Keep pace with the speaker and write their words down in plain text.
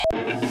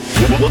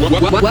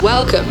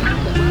Welcome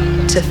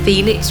to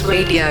Phoenix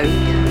Radio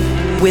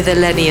with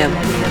ILLENIUM.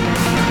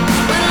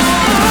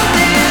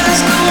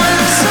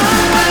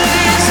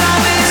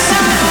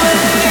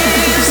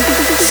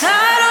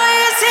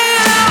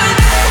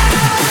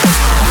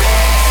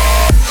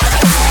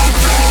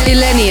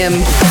 ILLENIUM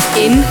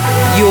in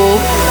your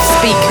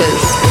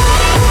speakers.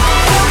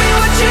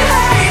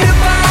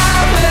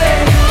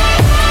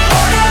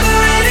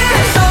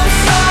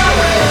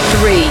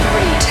 3,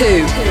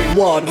 2,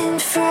 1.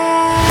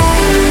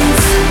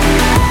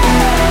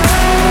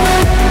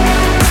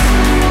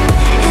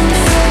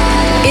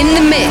 In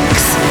the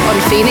mix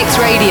on Phoenix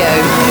Radio.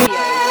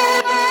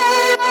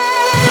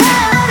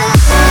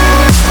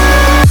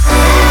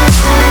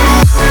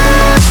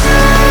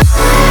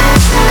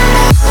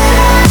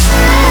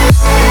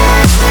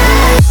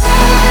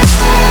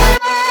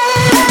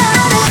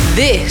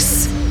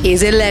 This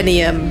is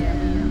ILLENIUM.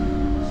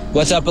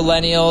 What's up,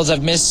 millennials?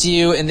 I've missed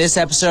you. In this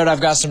episode, I've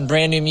got some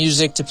brand new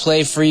music to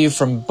play for you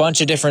from a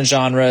bunch of different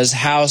genres: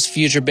 house,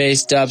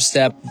 future-based,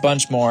 dubstep, a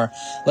bunch more.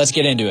 Let's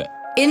get into it.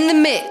 In the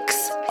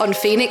mix on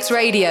Phoenix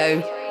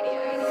Radio.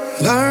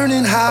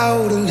 Learning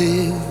how to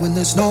live when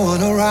there's no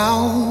one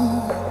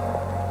around.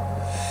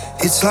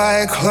 It's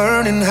like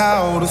learning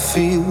how to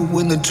feel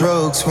when the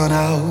drugs run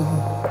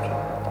out.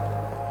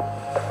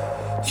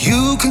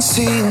 You can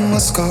see my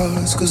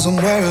scars 'cause I'm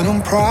wearing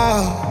them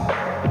proud.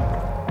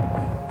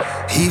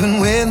 Even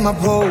with my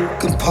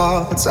broken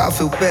parts, I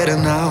feel better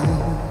now.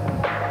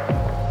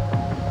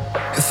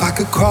 If I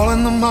could crawl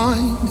in the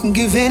mind and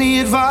give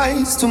any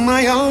advice to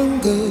my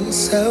younger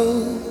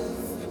self,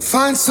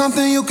 find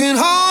something you can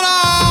hold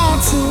on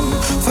to.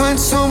 Find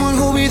someone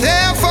who'll be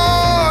there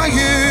for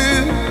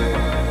you.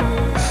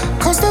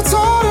 'Cause that's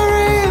all that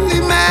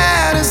really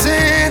matters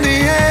in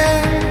the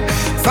end.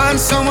 Find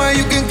somewhere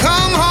you can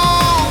come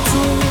home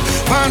to.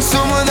 Find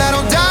someone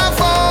that'll die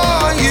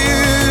for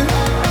you.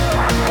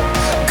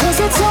 'Cause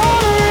that's all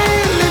that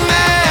really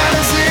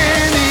matters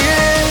in the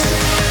end.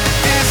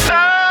 It's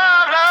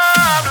love,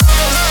 love.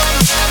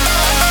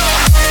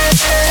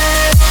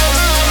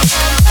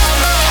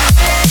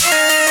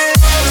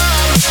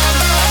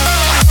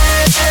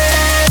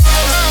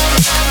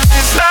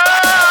 It's love,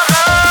 love.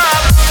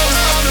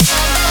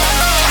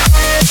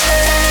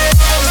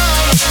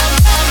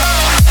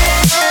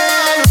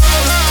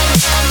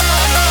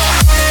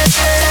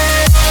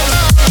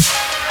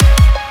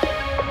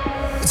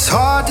 It's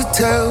hard to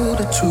tell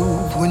the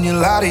truth when you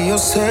lie to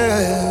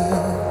yourself.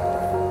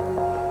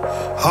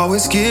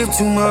 Always give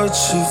too much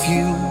of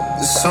you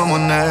to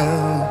someone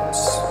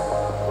else.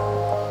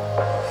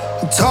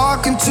 I'm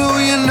talking to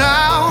you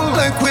now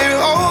like we're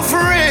old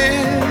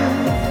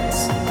friends.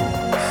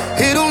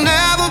 It'll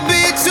never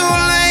be too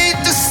late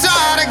to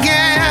start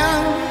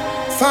again.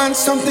 Find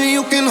something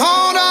you can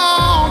hold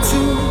on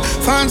to.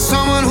 Find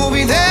someone who'll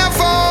be there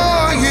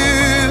for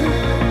you.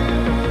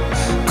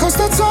 'Cause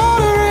that's all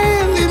that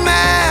really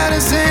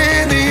matters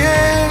in the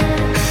end.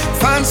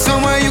 Find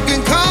somewhere you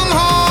can come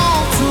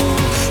home to.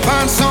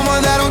 Find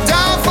someone that'll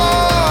die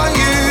for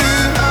you.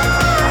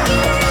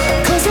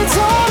 'Cause that's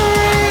all that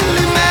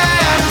really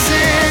matters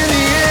in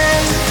the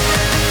end.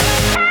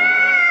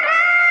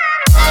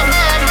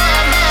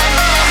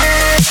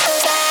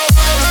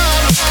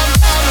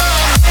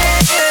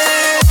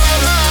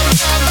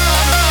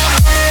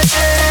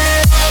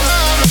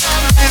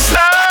 It's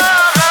love,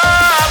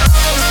 love.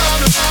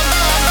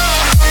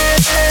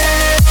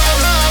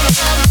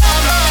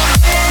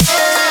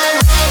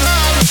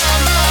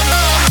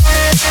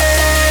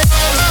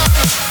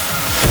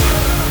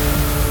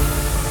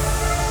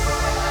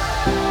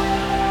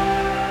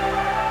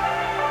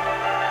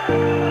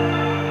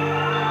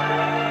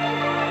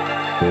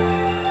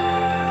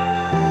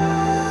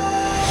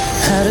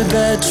 Had a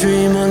bad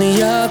dream on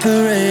the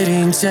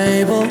operating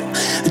table.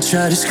 I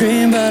tried to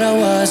scream but I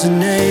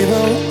wasn't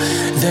able.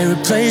 They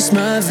replaced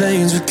my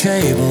veins with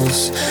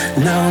cables.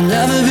 Now I'll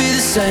never be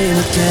the same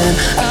again.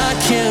 I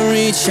can't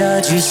reach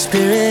out your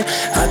spirit.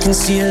 I can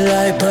see a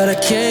light but I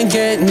can't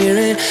get near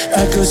it.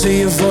 Echoes of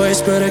your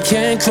voice but I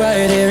can't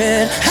quite hear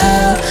it.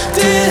 How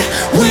did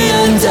we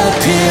end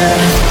up here?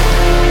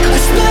 I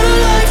spent a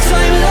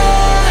lifetime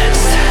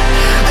lost,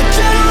 a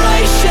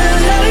generation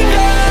letting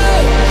go.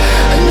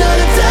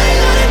 Another day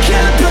that I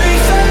can't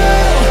breathe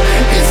through.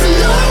 It's a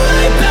long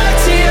way back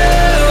to you.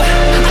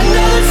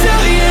 Another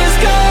 2 years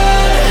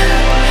gone.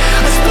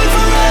 I spent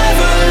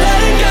forever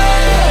letting go,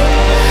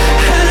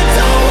 and I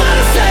don't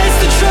wanna face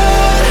the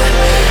truth.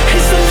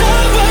 It's a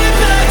long way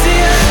back to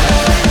you.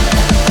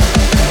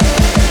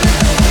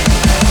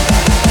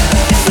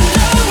 It's a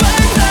long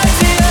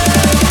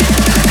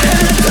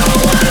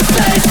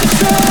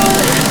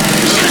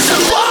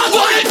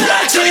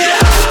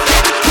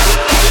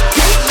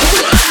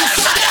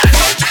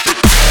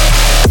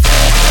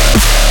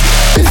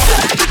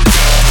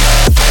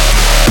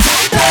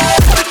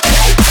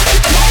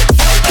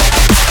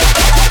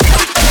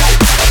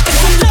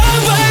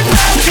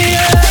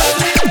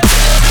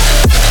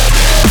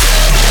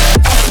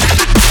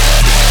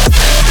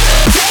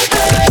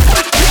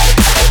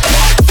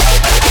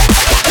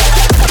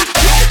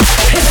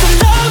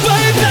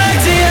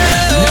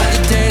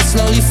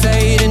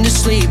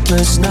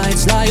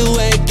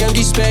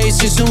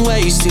face isn't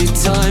wasted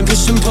time.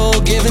 Push and pull,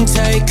 give and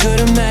take,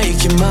 couldn't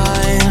make you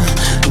mine,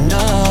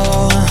 no.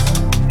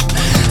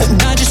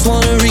 And I just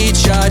wanna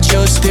recharge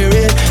your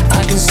spirit.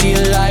 I can see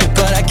a light,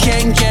 but I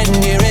can't get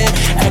near it.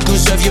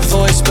 Echoes of your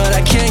voice, but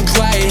I can't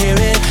quite hear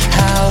it.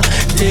 How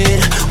did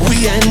we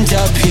end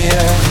up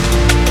here?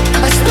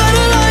 I spent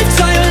a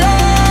lifetime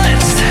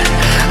lost,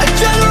 a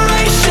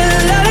generation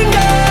letting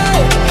go.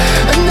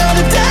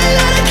 Another day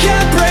that I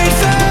can't break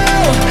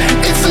through.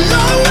 It's a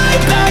long way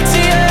back to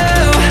you.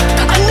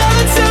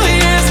 Another 2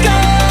 years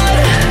gone.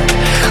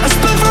 I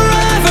spent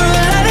forever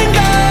letting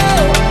go,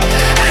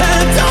 and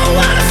I don't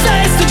wanna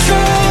face the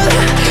truth.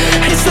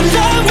 It's a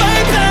long way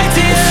back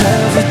to you. If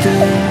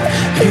everything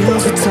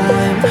heals with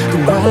time,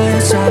 then why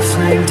is our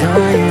flame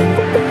dying?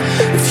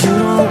 If you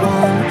don't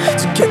want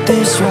to get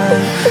this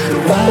right,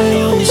 then why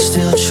are we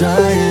still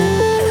trying?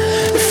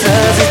 If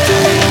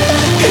everything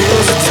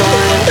heals with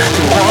time,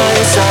 then why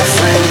is our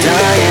flame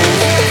dying?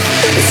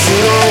 If you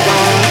don't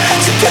want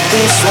to get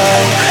this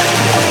right,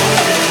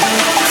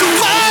 then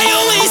why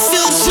are we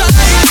still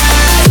trying?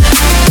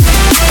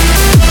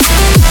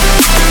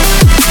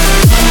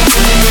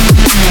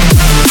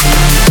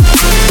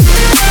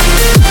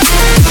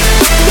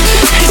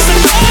 It's a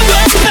long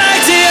way back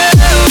to you.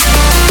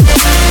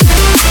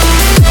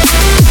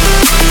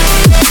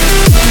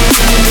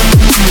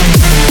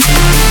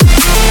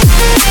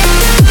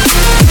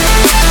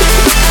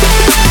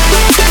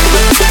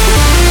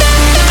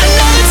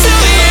 Another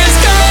 2 years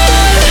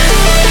gone.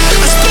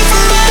 I spent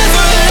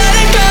forever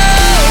letting go,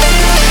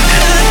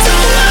 and I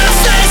don't wanna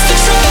face the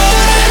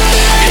truth.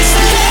 It's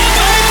a long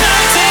way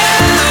back to you.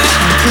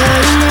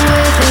 Caught in the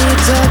way that you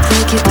talk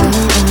like you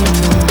don't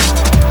anymore.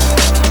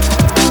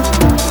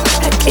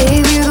 I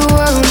gave you the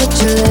world, but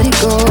you let it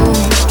go.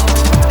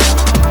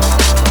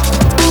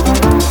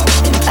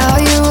 And now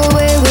you're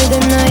away with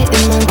the night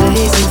in my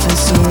days, it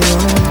feels so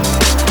long.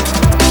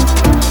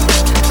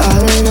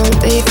 Darling, I'll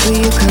wait for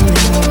you coming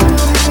home.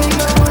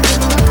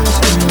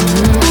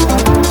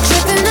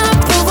 Tripping up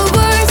over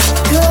words,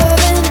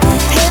 calling,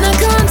 and I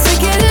can't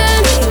take it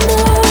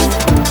anymore.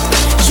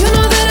 You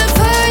know that I've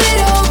heard it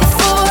all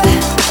before,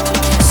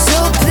 so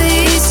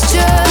please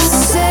just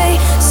say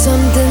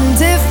something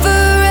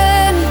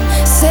different.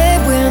 Say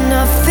we're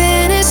not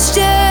finished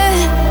yet.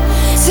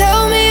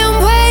 Tell me I'm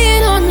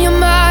weighing on your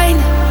mind.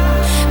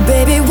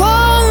 Baby,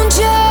 won't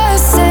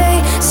just say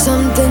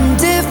something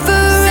different.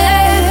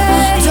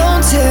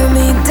 Don't tear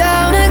me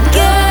down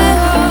again,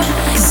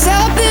 'cause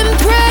I've been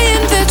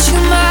praying that you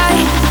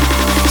might.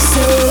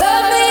 So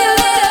love me a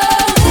little.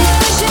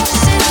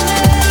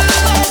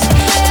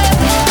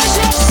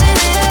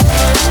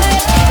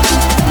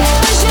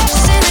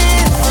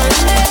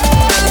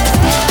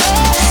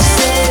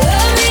 Say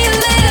love me a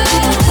little.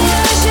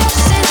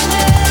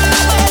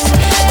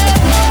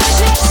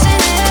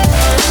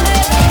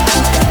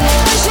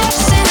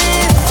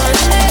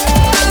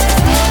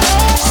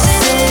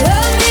 Say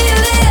love me a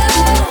little.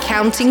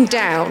 Counting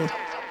down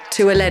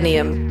to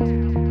ILLENIUM.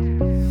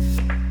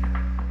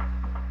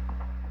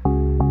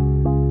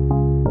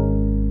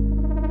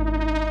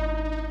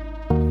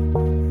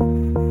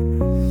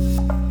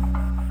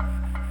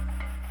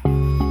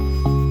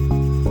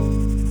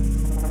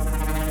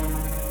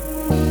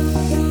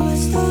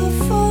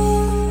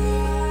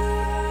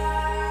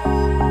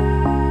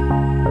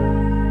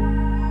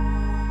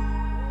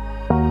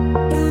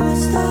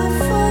 Stop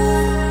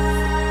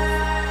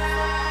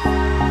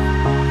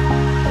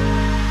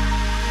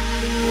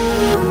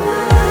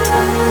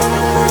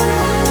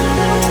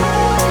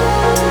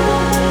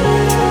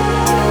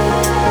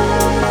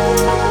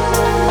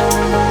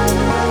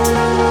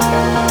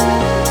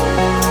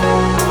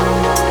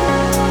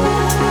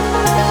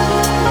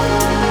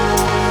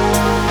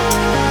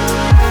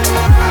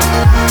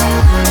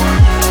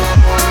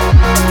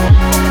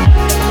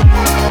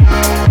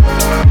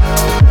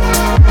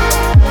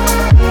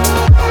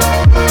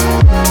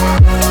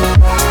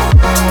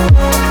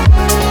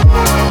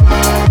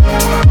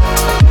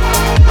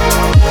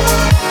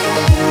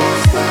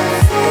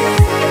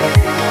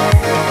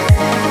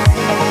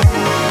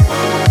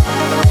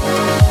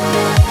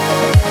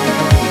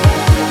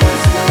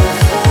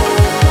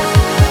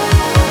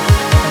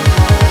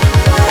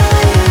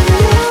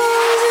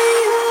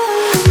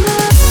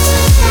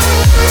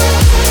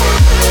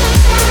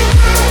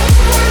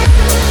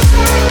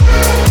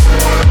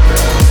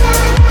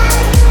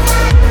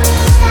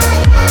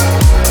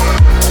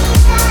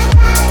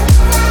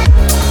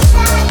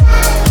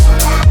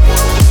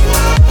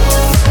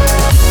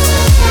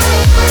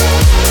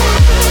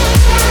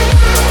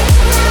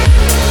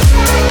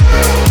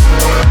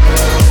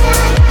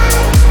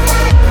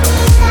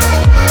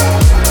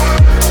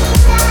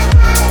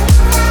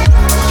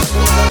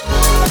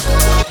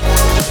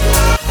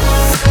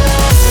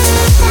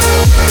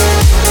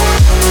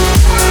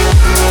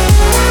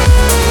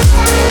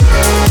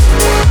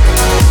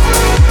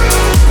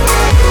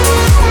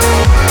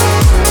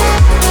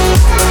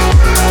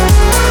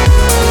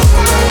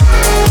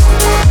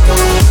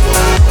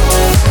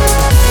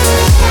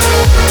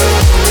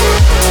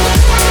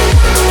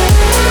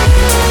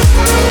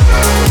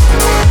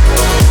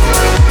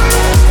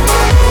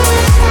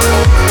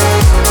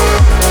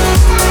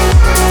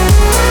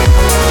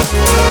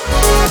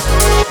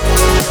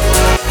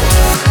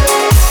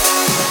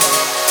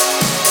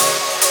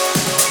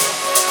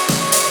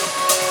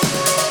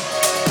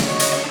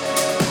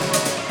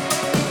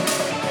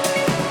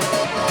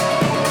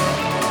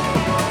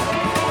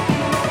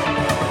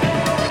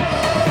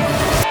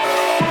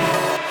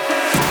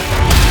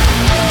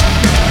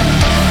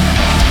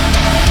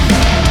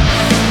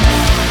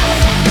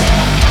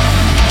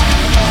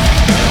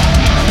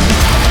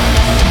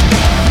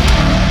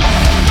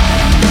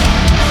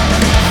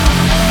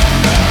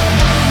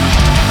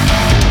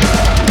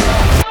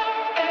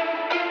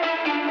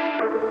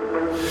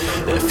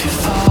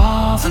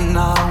then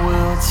I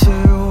will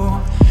too.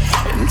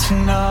 Into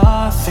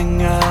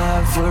nothing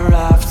ever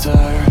after.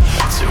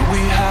 Do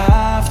we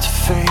have to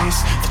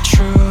face the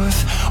truth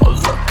or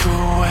look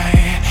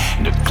away,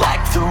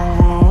 neglect the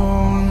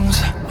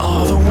wounds?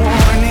 All the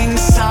warning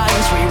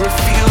signs we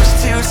refuse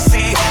to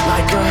see,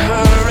 like a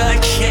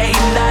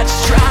hurricane that's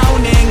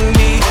drowning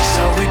me.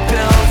 So we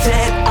build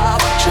it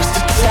up just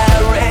to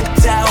tear it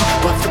down,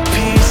 but the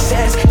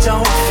pieces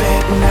don't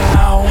fit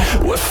now.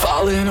 We're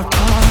falling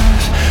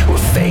apart,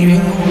 we're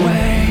fading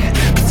away,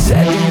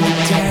 pretending the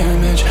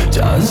damage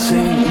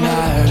doesn't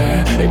matter,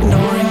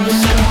 ignoring the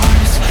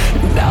scars.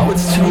 Now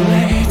it's too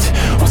late,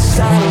 we'll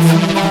settle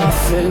for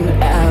nothing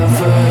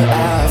ever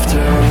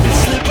after.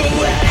 Slip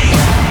away.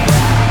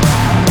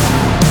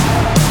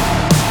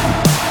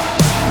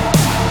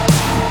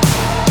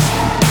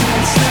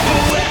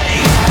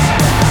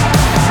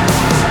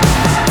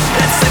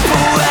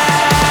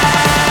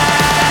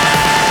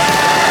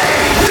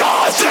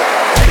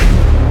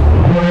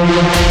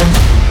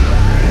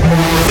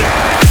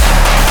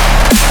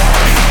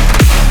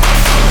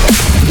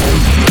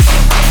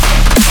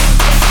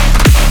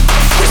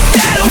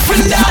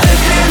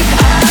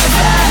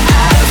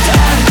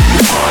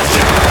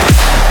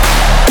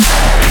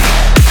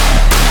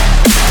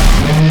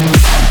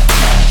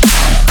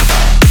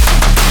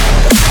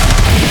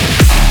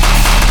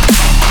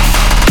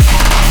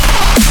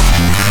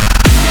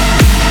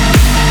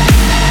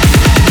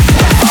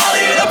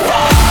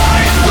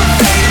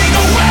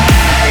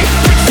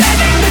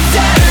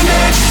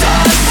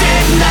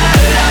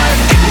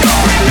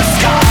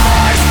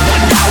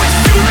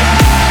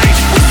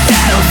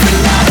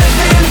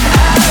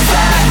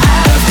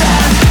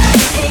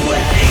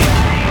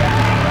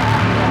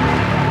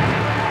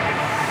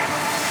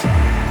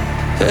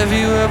 Have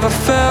you ever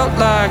felt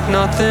like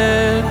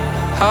nothing?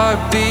 Heart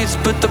beats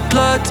but the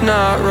blood's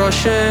not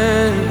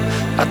rushing.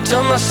 I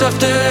tell myself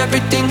that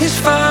everything is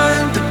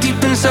fine, but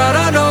deep inside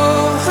I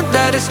know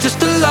that it's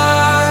just a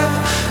lie.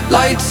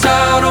 Lights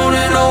out on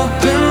an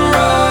open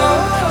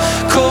road,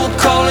 cold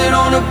calling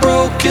on a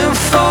broken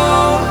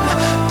phone.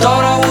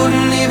 Thought I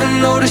wouldn't even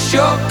notice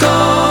you're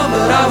gone,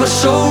 but I was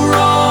so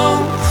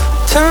wrong.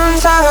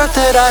 Turns out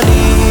that I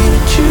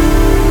need you.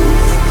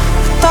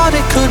 Thought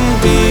it couldn't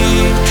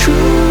be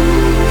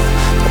true,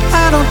 but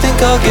I don't think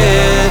I'll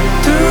get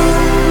through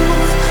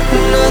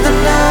another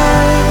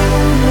night.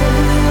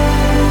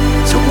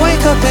 To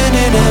wake up in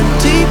an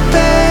empty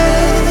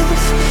bed,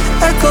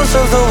 echoes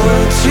of the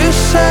words you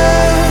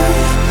said,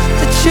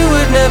 that you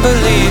would never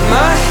leave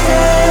my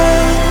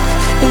head.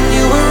 And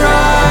you were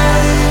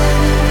right,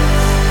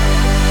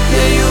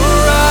 yeah, you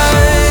were right.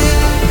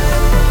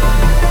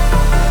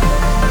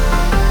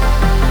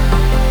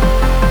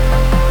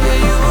 Yeah,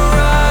 you were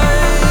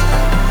right.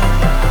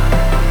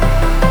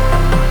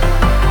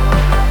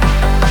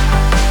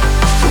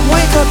 To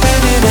wake up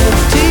in an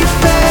empty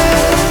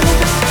bed,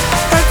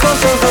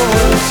 echoes of the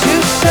words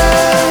you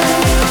said,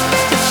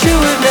 that you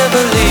would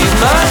never leave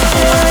my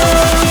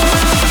head.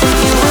 And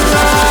you were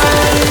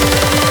right.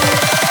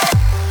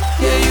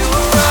 Yeah, you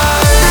were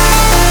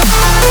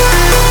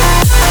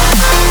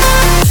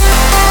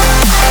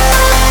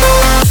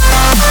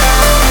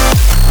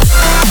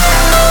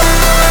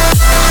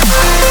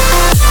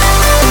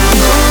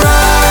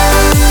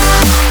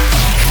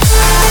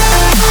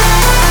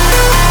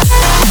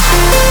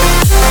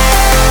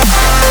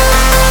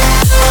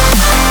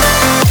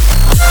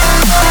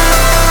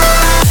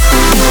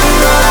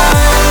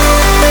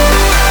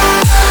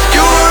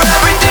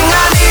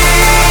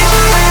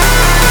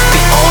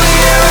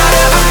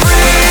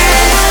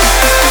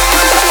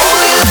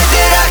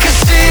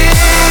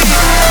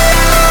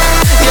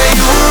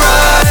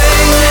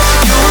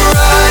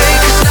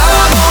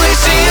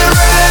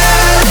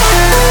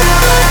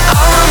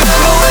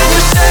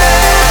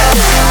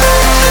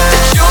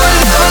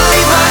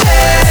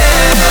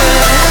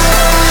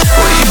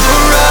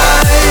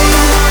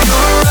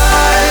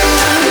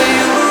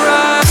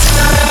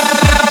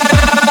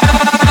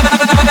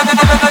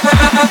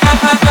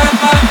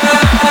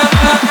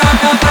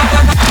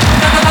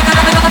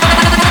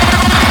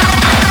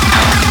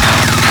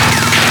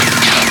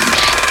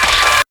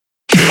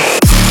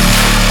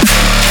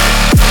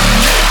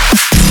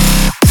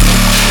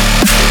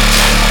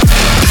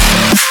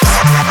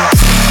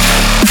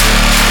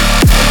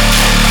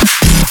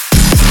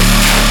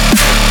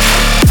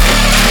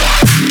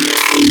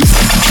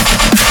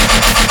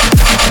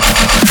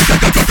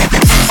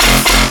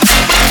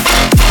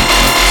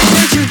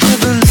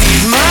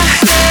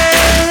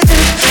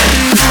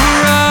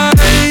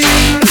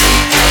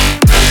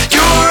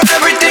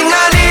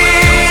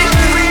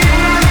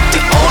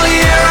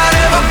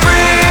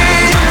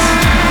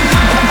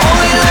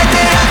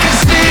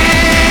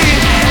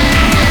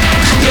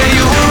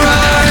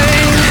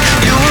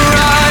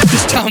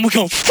we're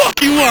gonna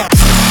fuck you up.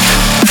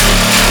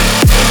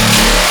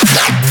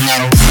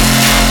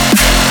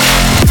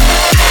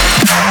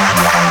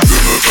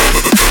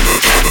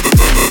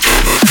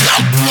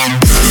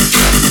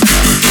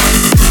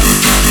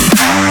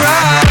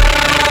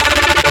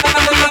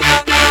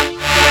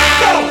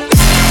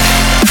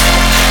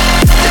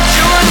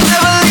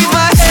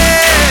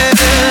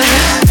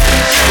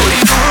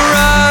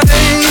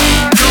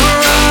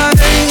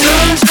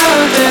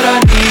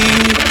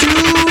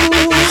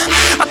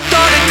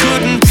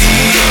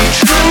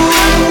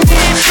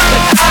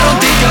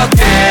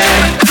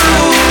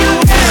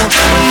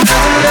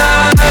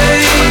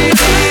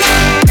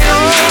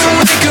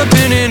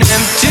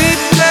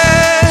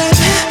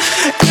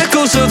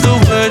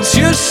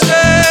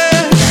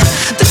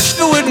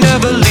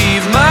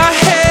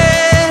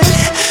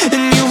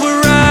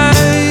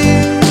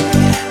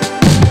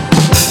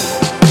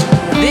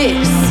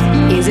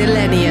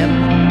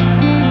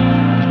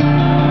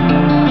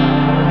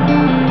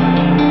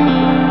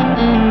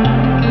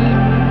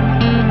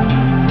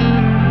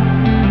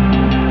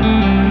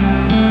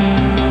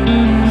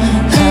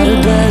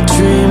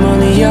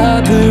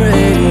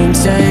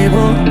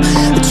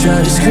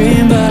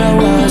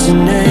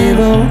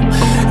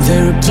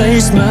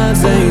 replaced my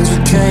veins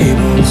with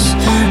cables.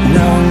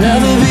 Now I'll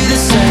never be the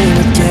same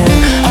again.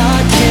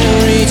 I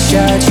can't reach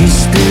out to your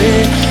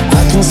spirit.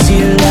 I can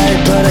see a light,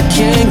 but I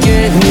can't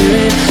get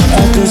near it.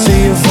 Echoes of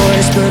your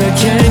voice, but I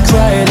can't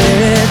quite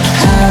hear it.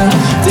 How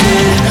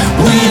did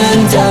we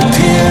end up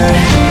here?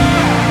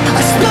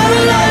 I spent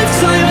a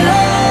lifetime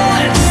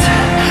lost,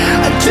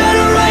 a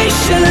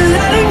generation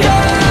letting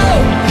go.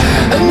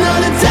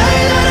 Another day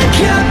that I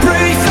can't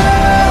breathe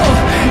through.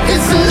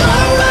 It's a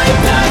long way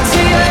back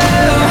to you.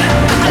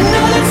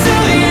 Another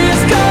 2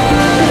 years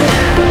gone.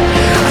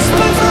 I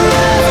spent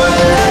forever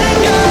letting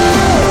go,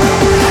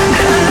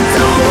 and I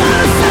don't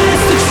wanna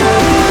face the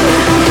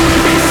truth.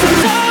 It's a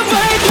long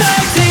way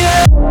back to you.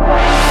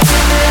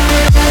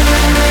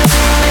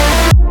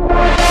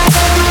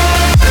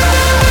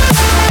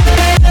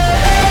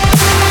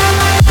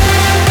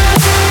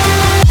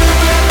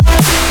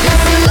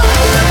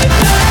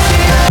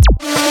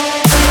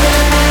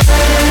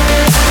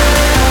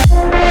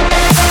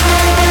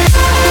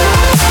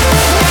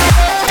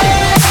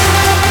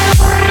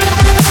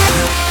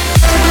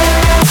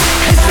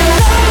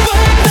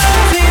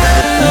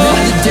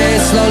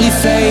 Slowly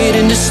fade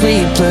into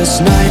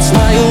sleepless nights.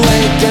 Lie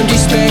awake, empty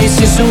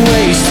spaces and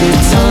wasted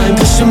time.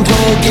 Push and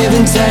pull, give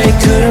and take,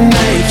 couldn't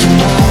make you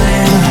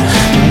mine.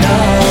 No,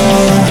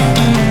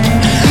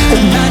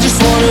 and I just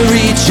wanna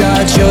reach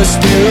out your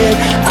spirit.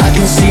 I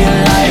can see a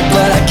light,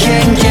 but I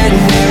can't get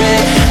near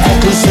it.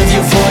 Echoes of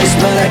your voice,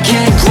 but I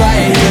can't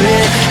quite hear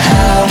it.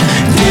 How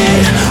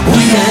did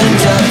we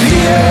end up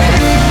here?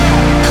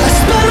 I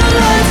spent a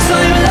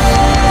lifetime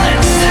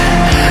lost,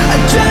 a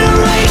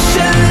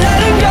generation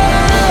letting go.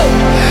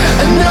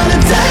 Another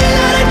day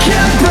that I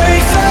can't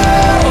break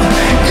through.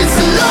 It's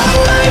a long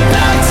way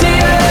back to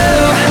you.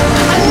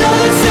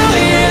 Another 2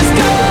 years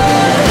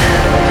gone.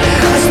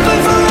 I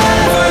spent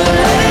forever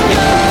letting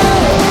go,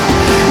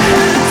 and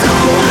I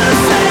don't wanna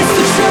face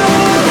the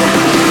truth.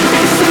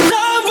 It's a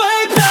long way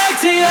back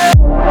to you.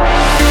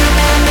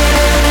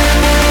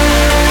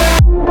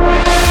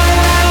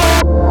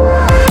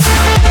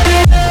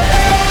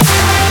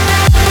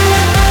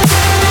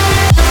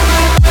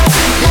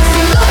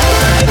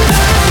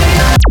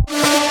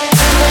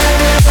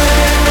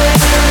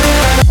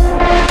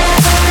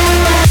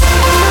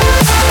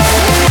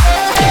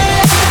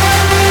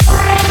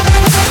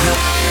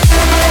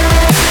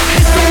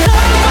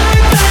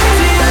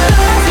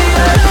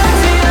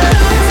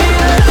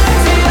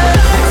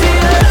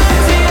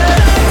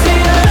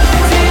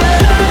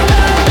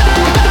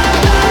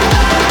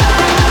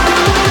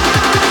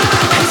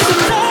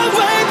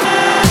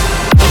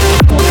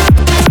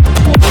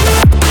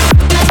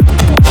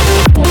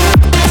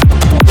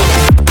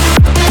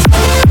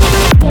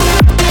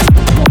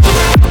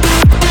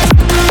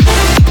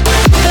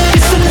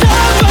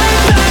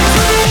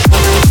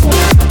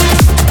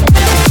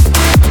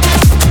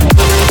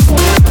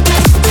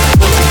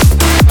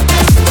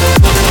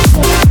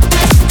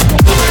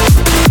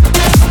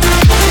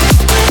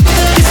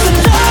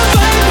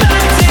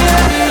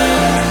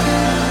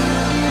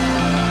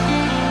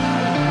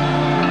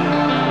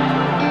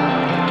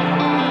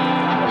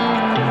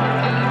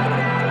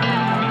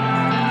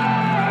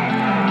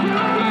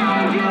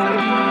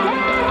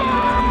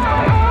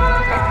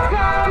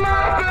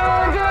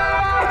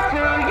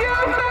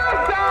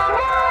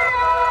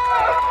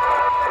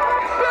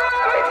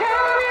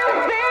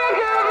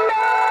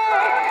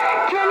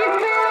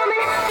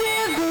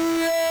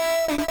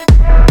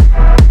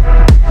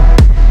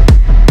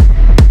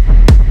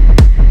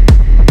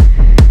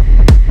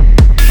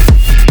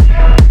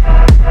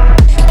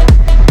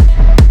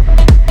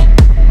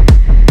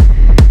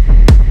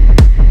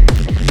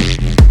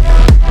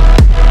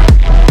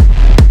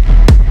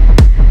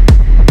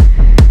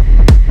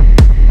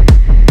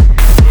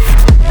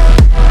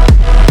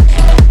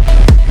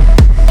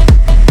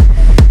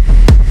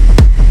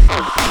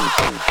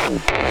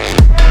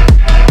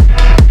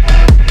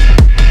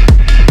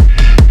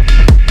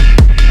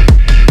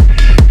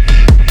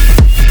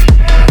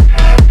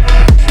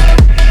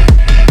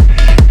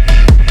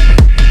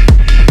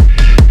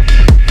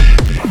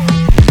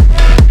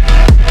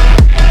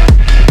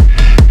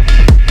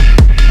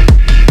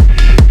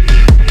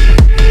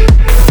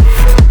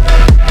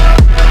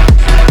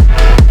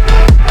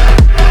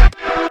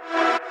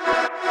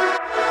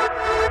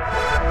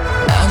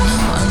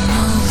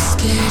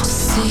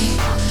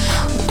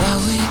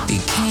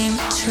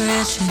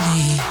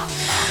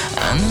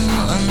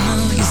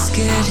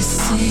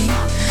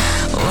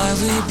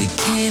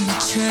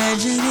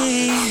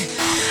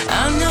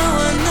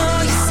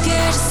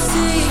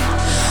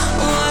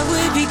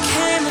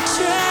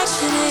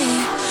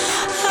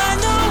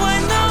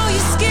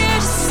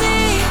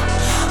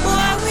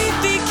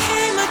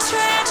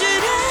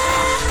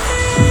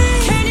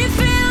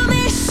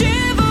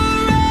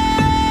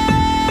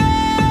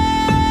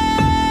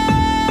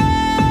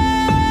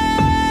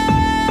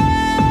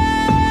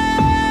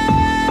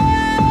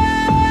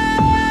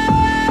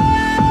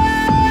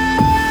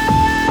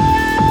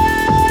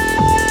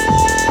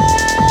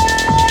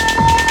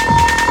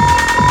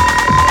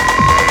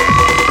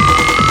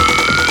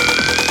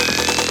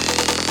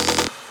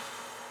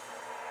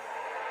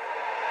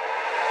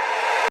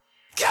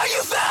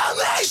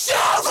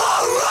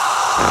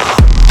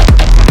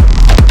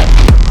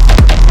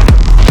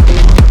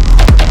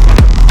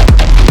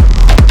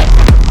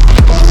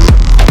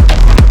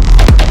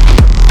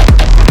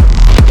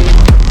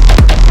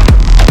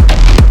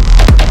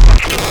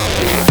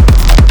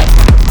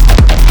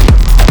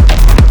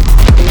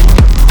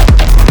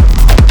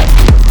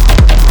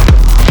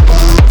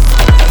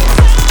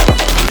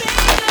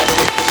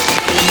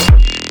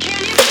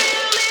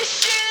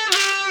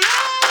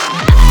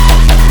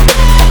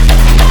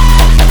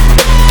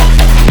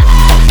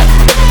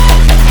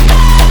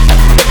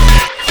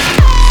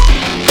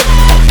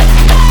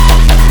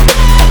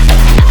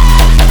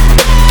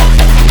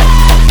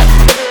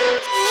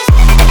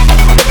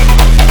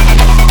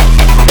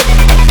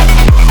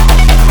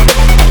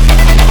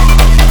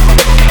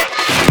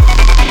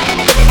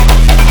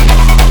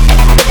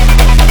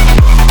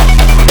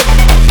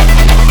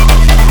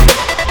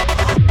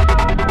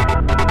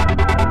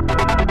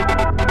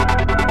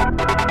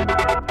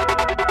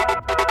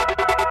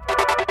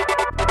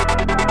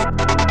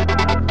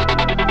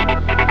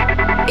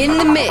 In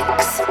the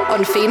mix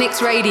on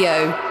Phoenix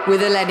Radio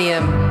with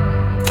ILLENIUM.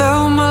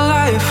 Felt my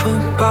life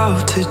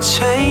about to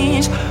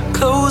change.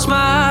 Close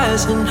my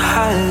eyes and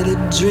had a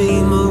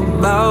dream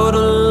about a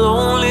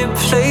lonely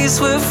place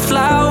where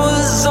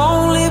flowers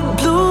only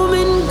bloom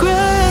in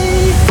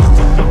gray.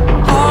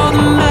 All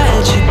the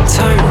magic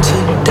turned to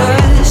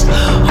dust.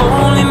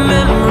 Only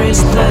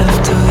memories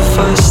left of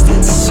us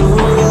that soon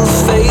will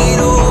fade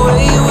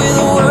away with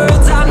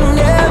words I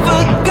never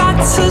got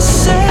to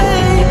say.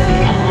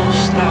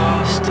 Almost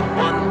lost the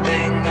one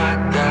thing I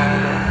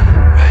got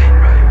right.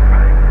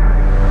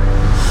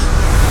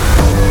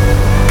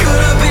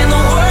 Could have been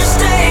the worst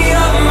day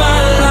of my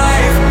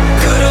life.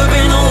 Could have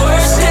been the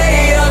worst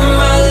day of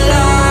my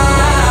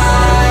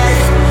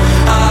life.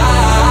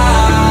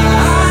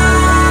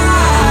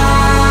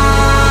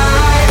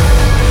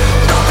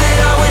 Thought that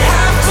I would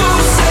have to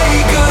say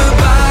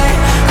goodbye.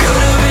 Could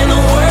have been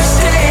the worst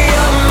day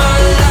of my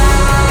life.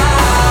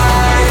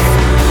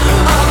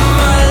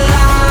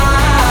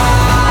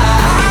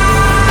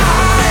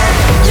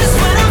 Just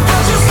when I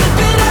felt you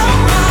slipping out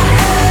my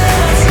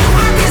hands,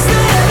 I guess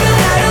that heaven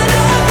had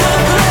another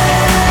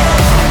plan.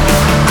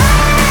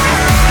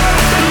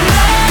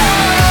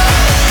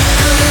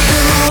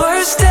 The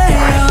worst day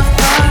of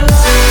my life.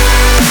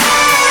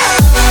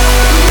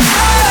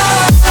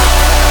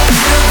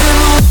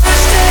 The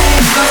worst day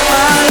of my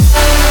life.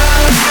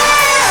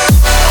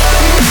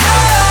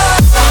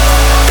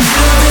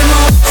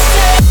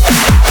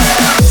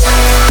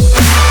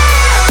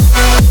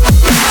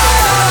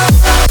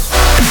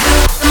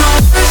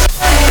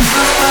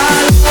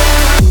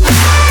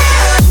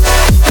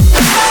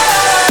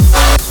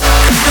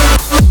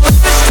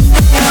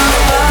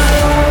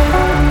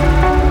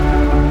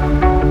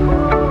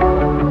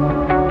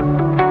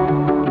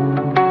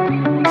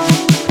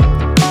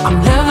 I'll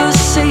never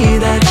see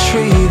that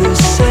tree the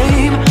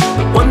same.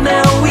 The one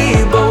that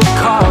we both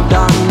carved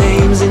our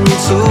names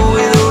into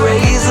with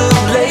razor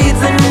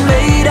blades and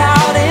made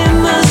out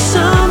in the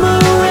summer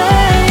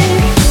rain.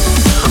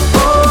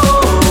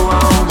 Oh, I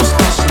almost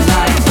lost you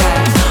like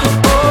that.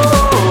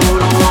 Oh,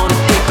 don't wanna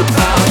think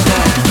about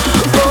that.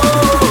 Oh,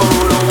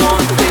 don't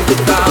wanna think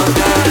about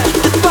that.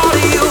 The thought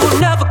of you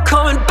never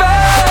coming back.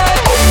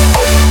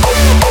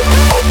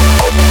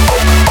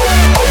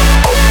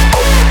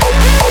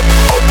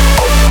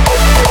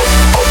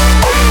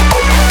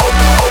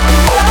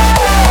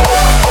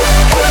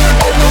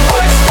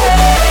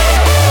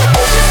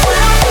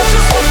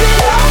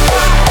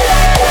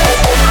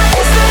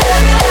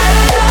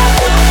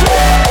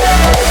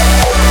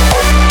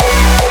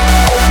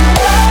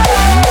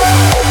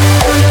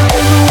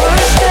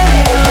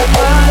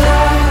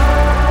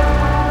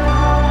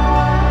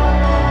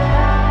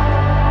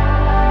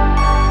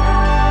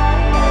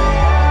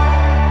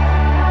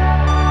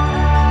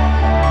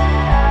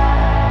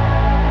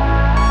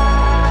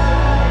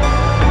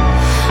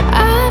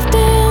 I've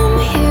been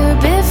here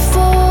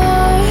before.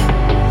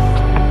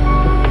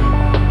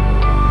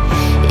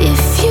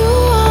 If you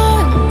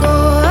want, go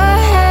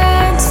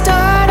ahead,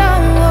 start a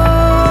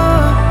war.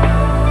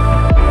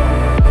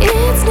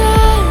 It's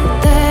not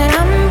that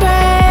I'm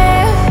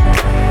brave,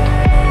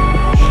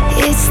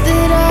 it's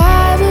that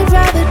I would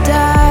rather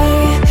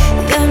die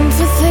than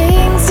for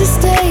things to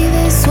stay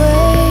this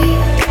way.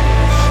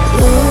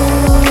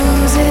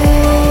 Losing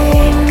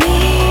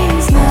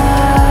means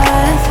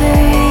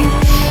nothing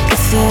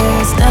if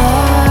there's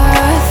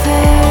nothing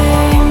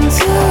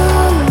to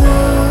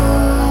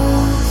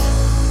lose.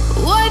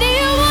 What do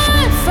you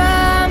want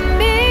from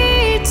me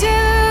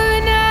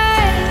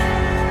tonight?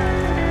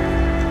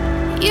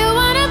 You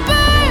wanna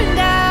burn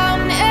down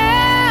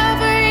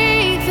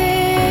everything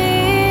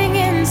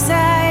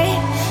inside.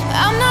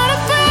 I'm not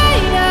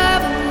afraid of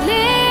a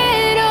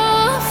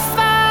little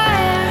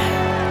fire,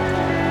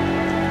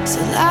 so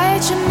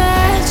light your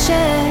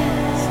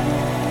matches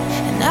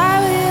and I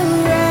will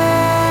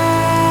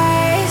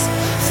rise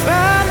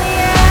from the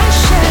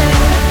ashes.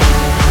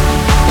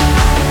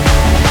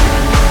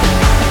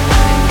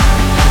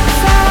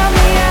 From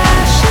the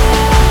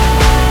ashes.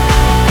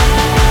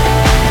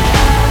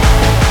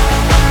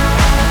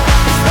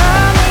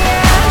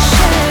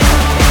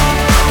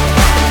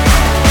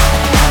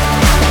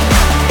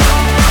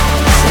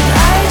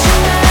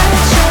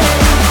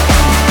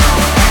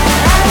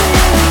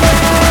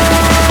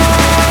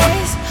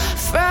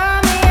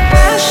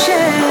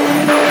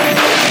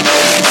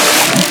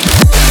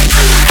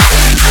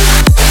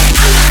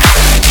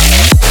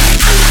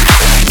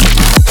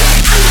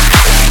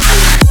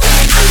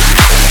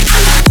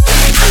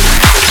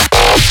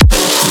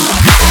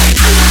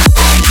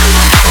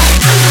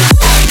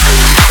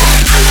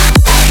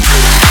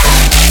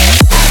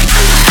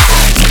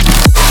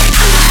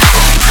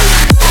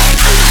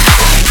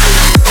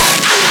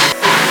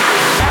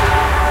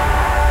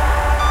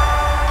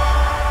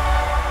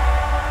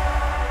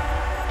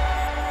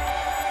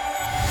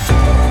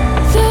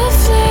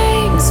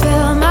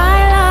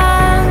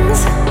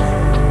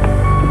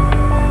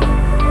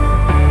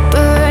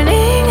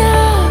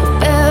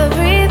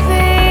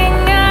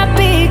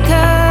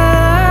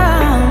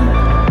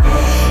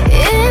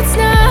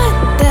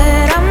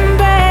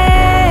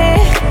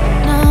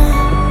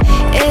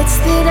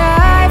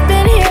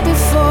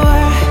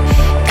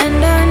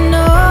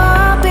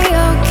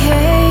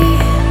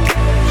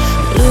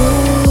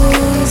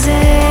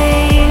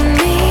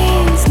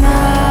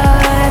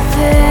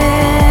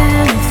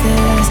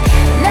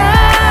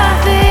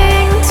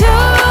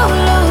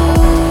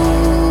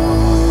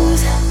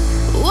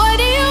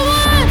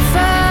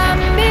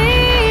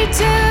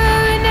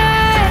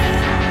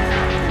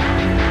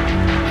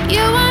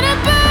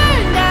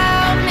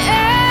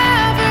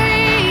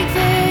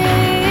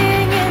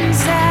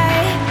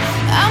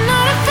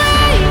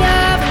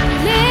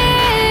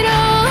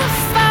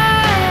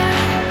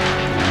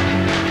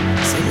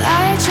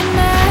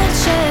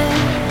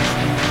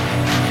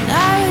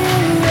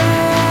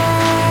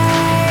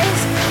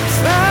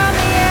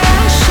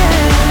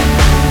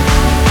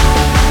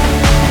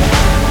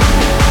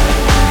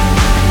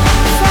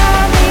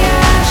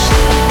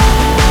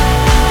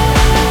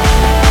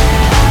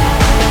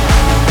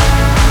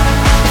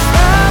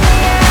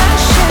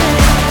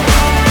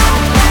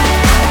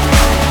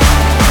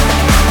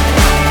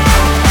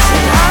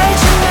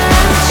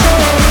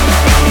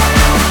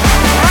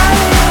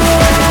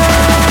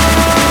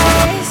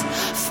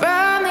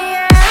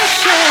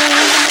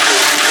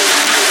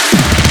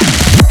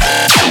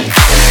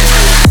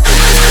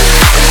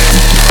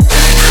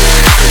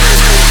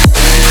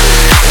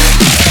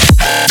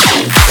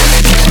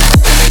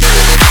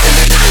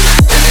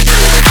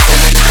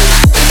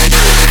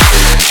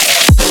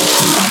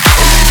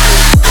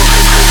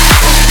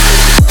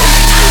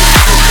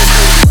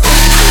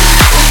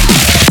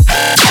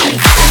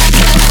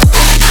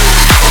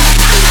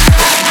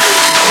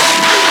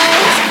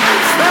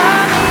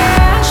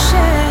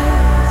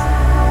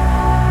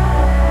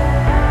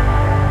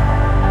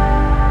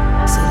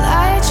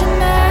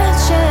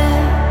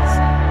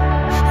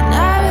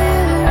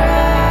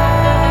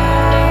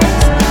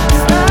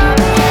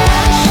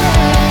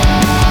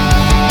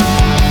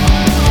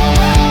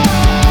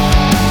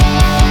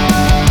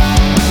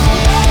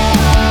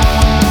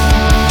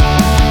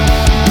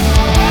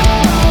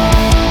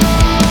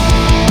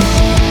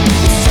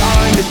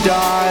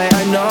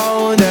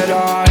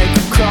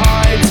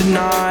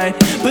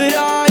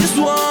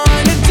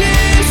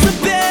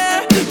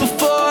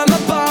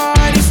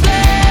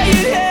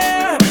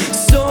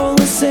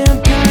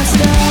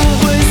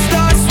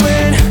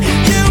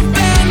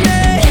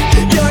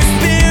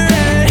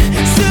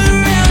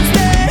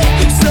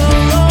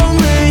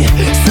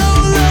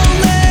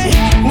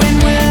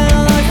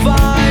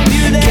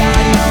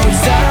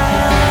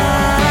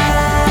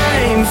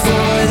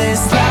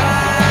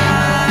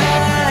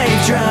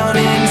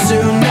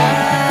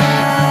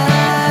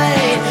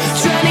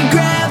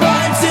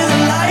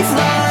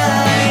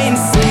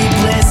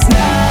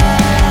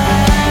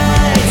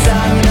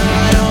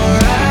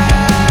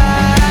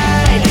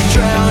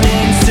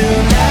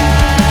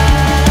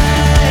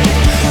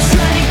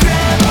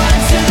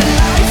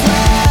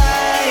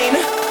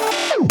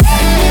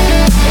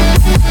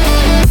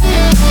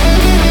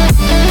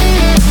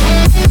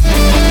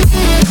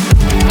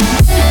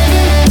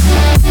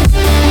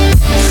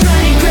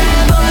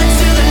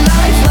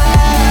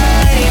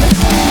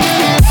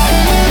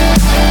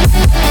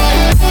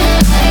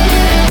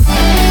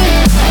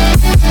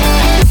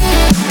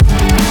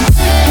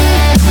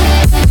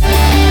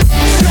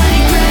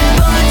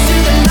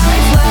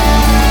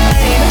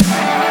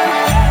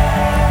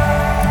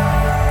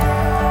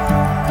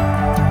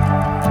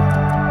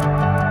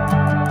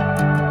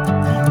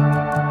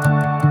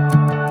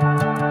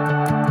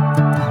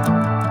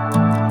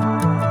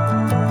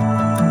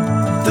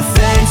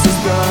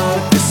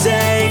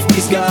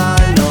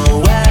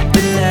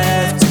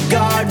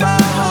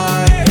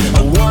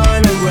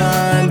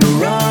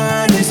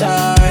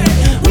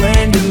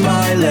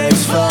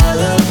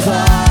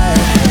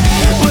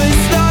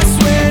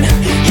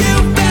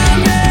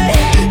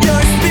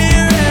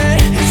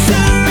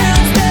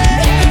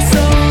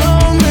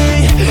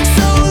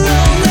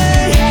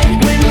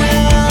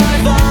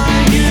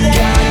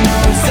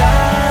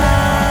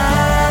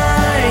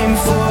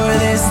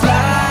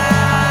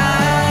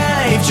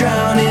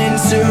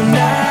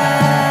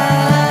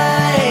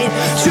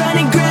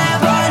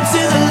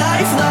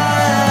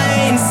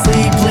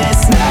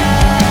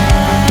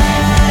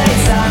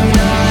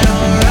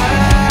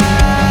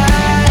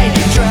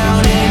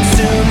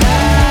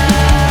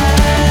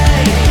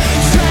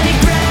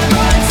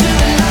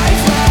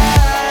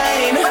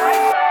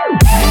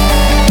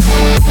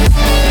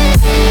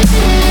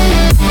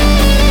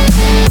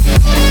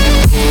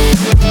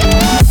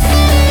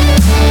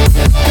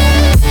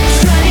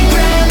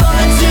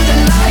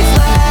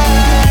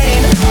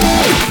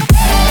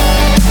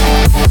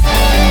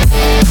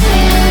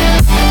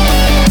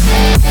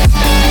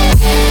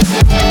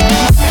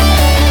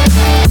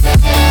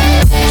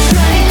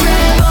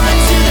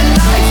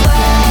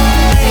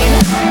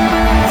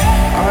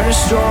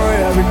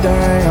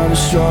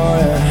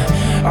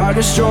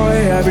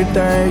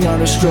 everything, I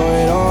destroy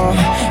it all.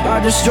 I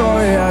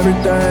destroy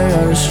everything,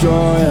 I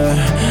destroy it.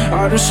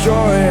 I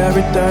destroy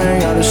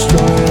everything, I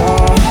destroy it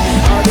all.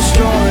 I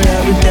destroy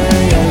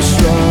everything, I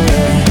destroy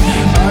it.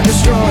 I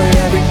destroy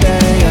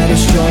everything, I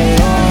destroy it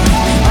all.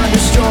 I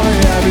destroy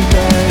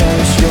everything, I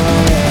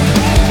destroy it.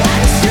 I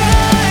destroy.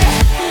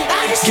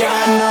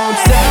 Got no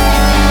time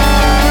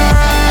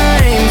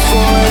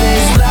for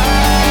this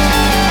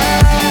life,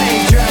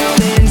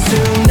 drowning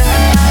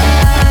tonight,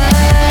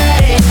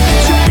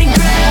 trying to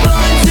grab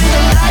onto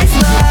the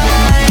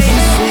lifeline.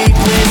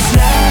 Sleepless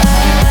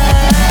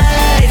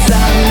nights,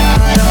 I'm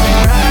not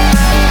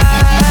alright,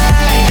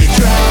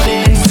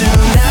 drowning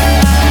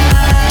tonight,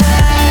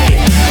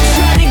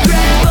 trying to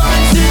grab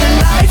onto the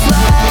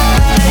lifeline.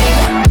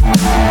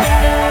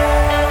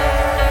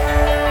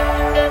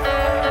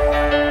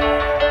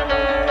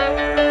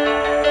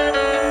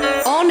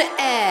 On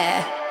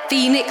air,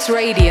 Phoenix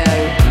Radio.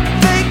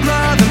 Fake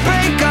love and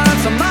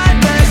breakups are my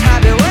best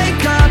habit.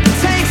 Wake up and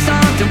take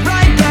something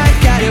right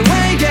back at it.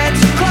 When you get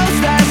too close,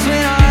 that's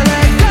when I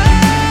let go.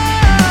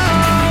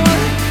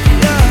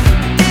 Yeah.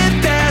 If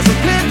there's a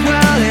pit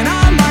well, then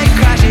I might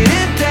crash it.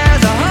 If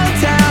there's a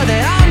hotel,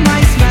 then I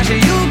might smash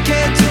it. You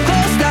get too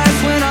close, that's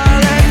when I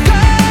let go.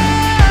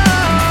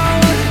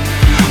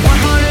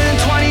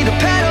 120 the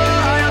pedal,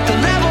 high up the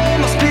level.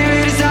 My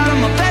spirit is out of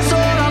my vessel.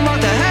 I'm off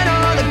the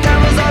handle. The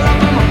devil's all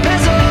up on my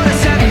bezel.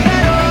 That's heavy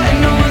metal, and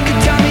no one can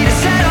tell me to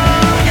settle.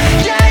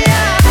 Yeah,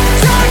 yeah.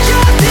 Don't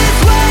jump this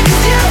way,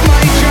 'cause you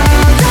might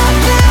drown. Don't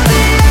fill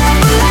me up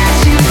or let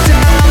you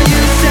down.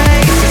 You say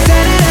it's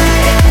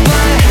insanity,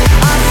 but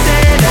I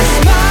say that's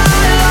my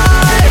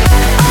life.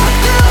 I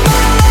fill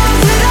my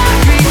lungs with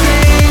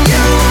everything.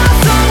 You want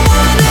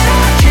someone that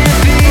I can't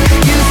be.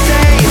 You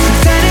say it's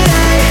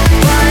insanity,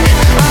 but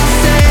I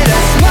say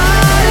that's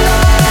my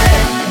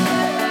life.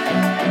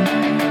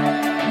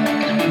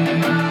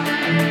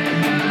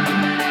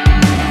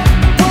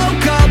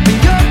 Woke up in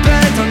your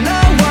bed, don't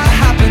know what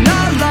happened.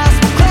 I lost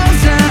my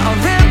clothes and I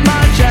ripped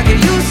my jacket.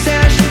 You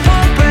said she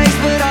pump brakes,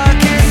 but I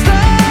can't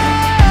slow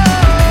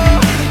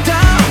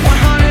down.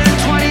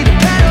 120 the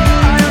pedal,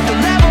 high up the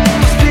level.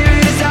 My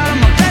spirit is out of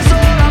my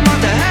vessel. I'm off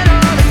the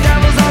handle. The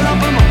devil's all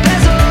up on my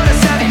bezel.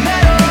 That's heavy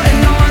metal, and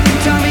no one can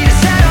tell me to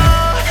settle.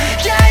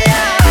 Yeah,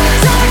 yeah.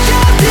 Don't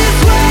jump this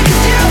way,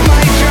 'cause you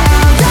might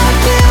drown. Don't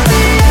fill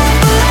me up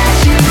or let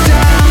you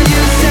down.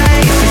 You say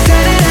it's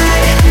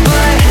insanity,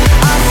 but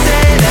I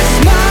say that's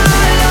my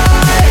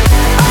life.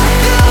 I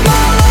fill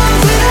my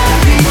lungs with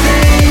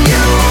everything.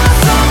 You want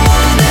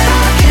someone that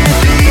I can't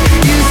be.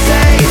 You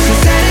say it's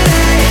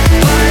insanity,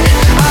 but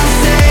I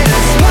say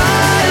that's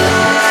my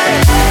life.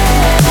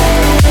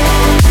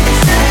 I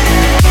say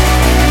that's my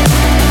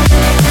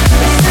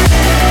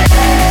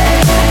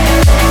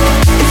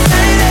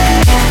life.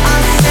 I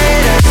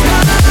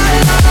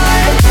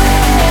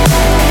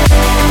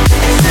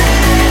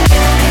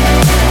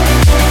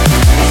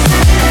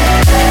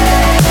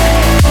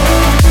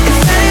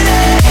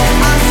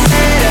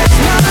say that's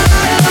my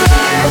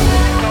life.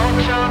 Don't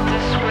jump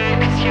this way,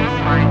 'cause you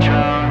might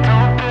drown.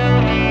 Don't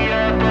build me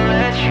up or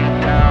let you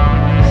down.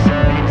 You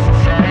say it's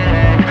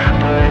insanity,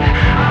 but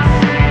I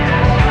say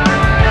that's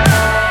my life.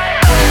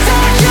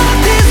 Don't jump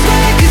this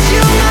way, 'cause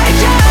you might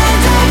drown.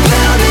 Don't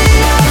build me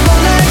up or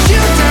let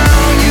you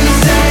down. You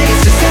say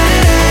it's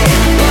insanity,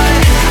 but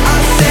I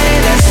say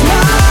that's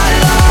my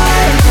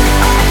life.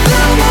 I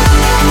fill my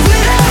lungs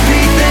with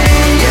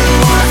everything. You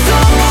want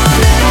someone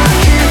that I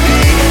can't be.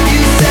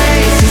 You say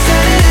it's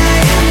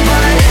insanity,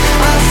 but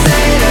I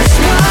say that's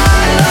my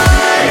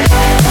life.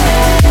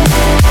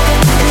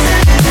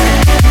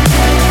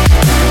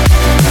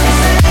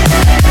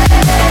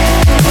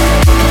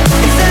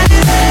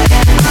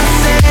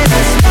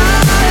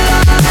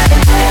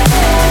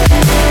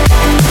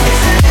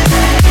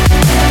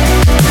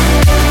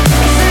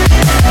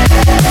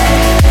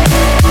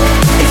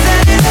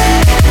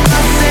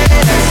 I say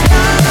that's my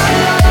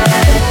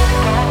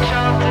Don't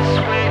jump this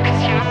way,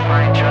 'cause you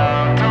might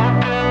drown. Don't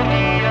build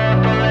me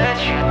up or let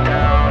you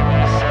down.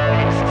 You say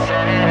it's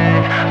insanity,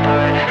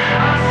 but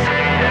I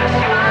say that's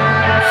my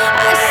life.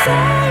 I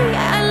say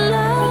I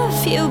love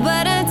you,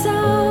 but I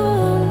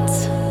don't.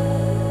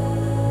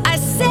 I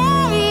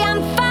say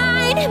I'm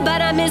fine, but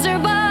I'm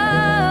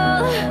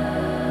miserable.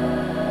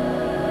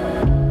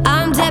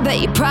 I'm dead, but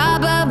you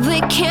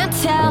probably can't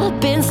tell.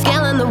 Been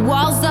scaling the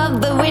walls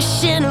of the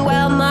wishing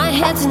well. My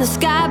head's in the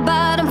sky,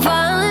 but I'm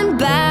falling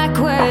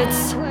backwards.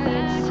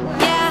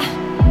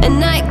 Yeah, at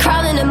night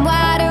crawling and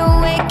wide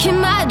awake in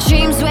my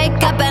dreams.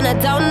 Wake up and I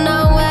don't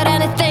know what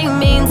anything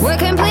means.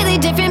 We're completely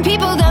different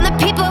people than the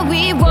people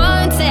we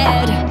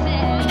wanted.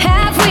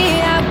 Have we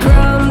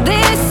outgrown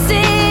this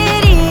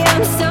city?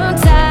 I'm so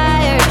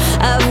tired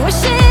of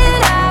wishing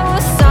I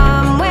was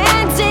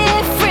somewhere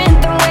different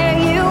than where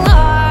you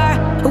are.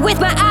 With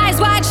my eyes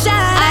wide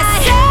shut, I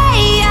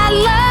say I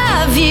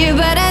love you,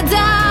 but I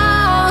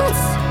don't.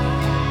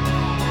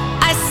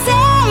 I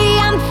say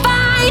I'm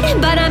fine,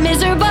 but I'm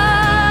miserable.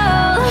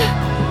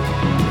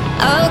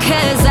 Oh,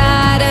 'cause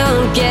I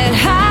don't get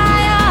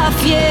high off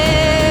you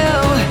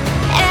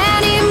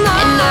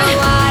anymore. And no,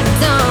 I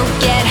don't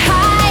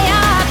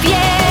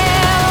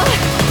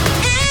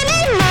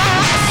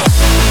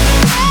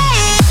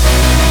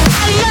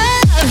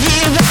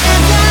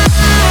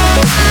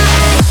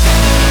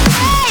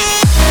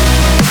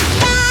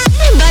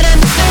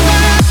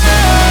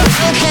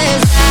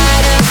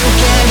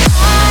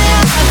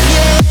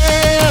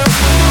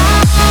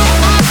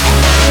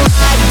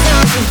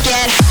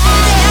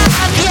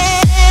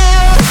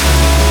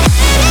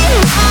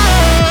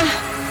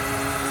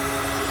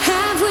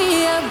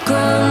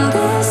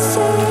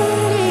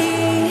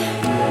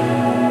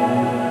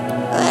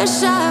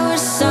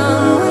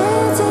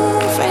somewhere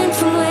different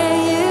from where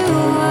you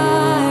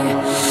are?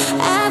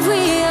 Have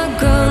we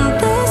outgrown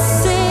this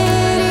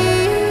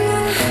city?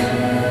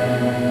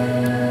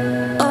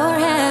 Or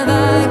have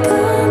I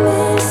gone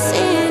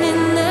missing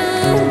in the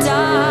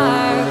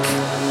dark?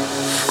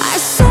 I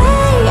say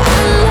I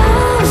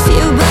love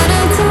you, but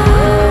I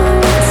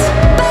don't.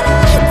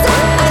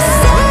 I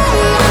say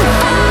I'm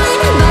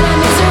fine, but I'm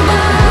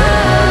miserable.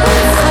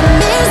 I'm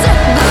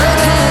miserable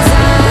 'cause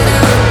I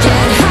don't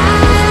get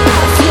high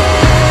off you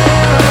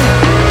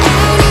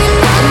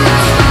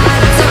anymore. I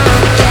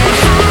don't get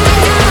high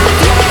off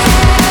you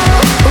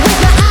with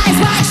my eyes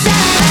wide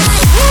shut.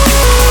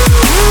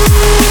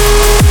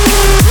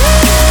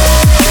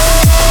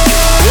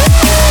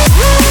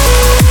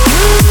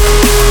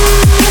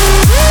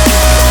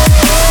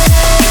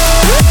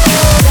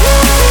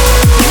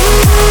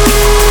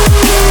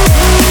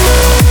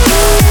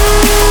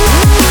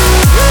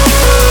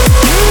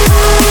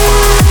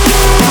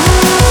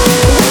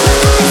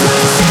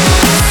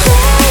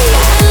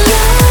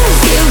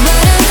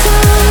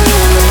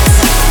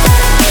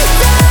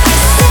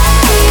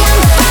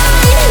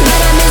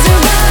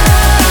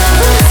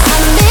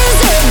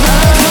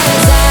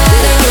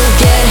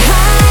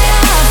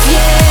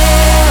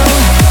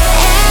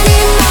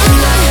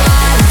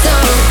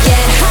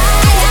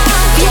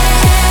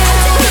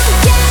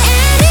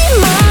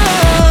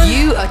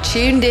 You are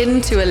tuned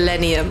in to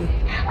ILLENIUM.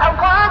 I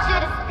want you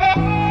to stay.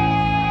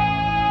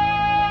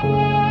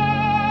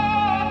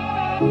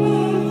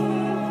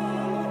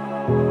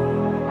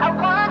 I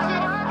want you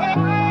to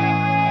stay.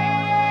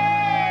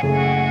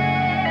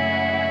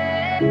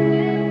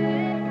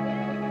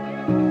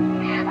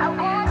 I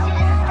want you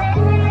to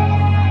stay.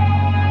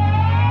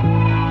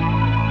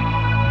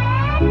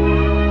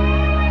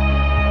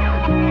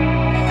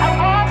 I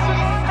want you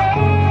to stay.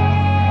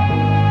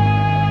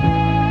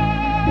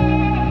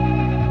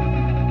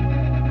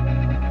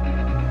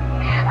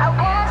 I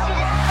want you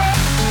to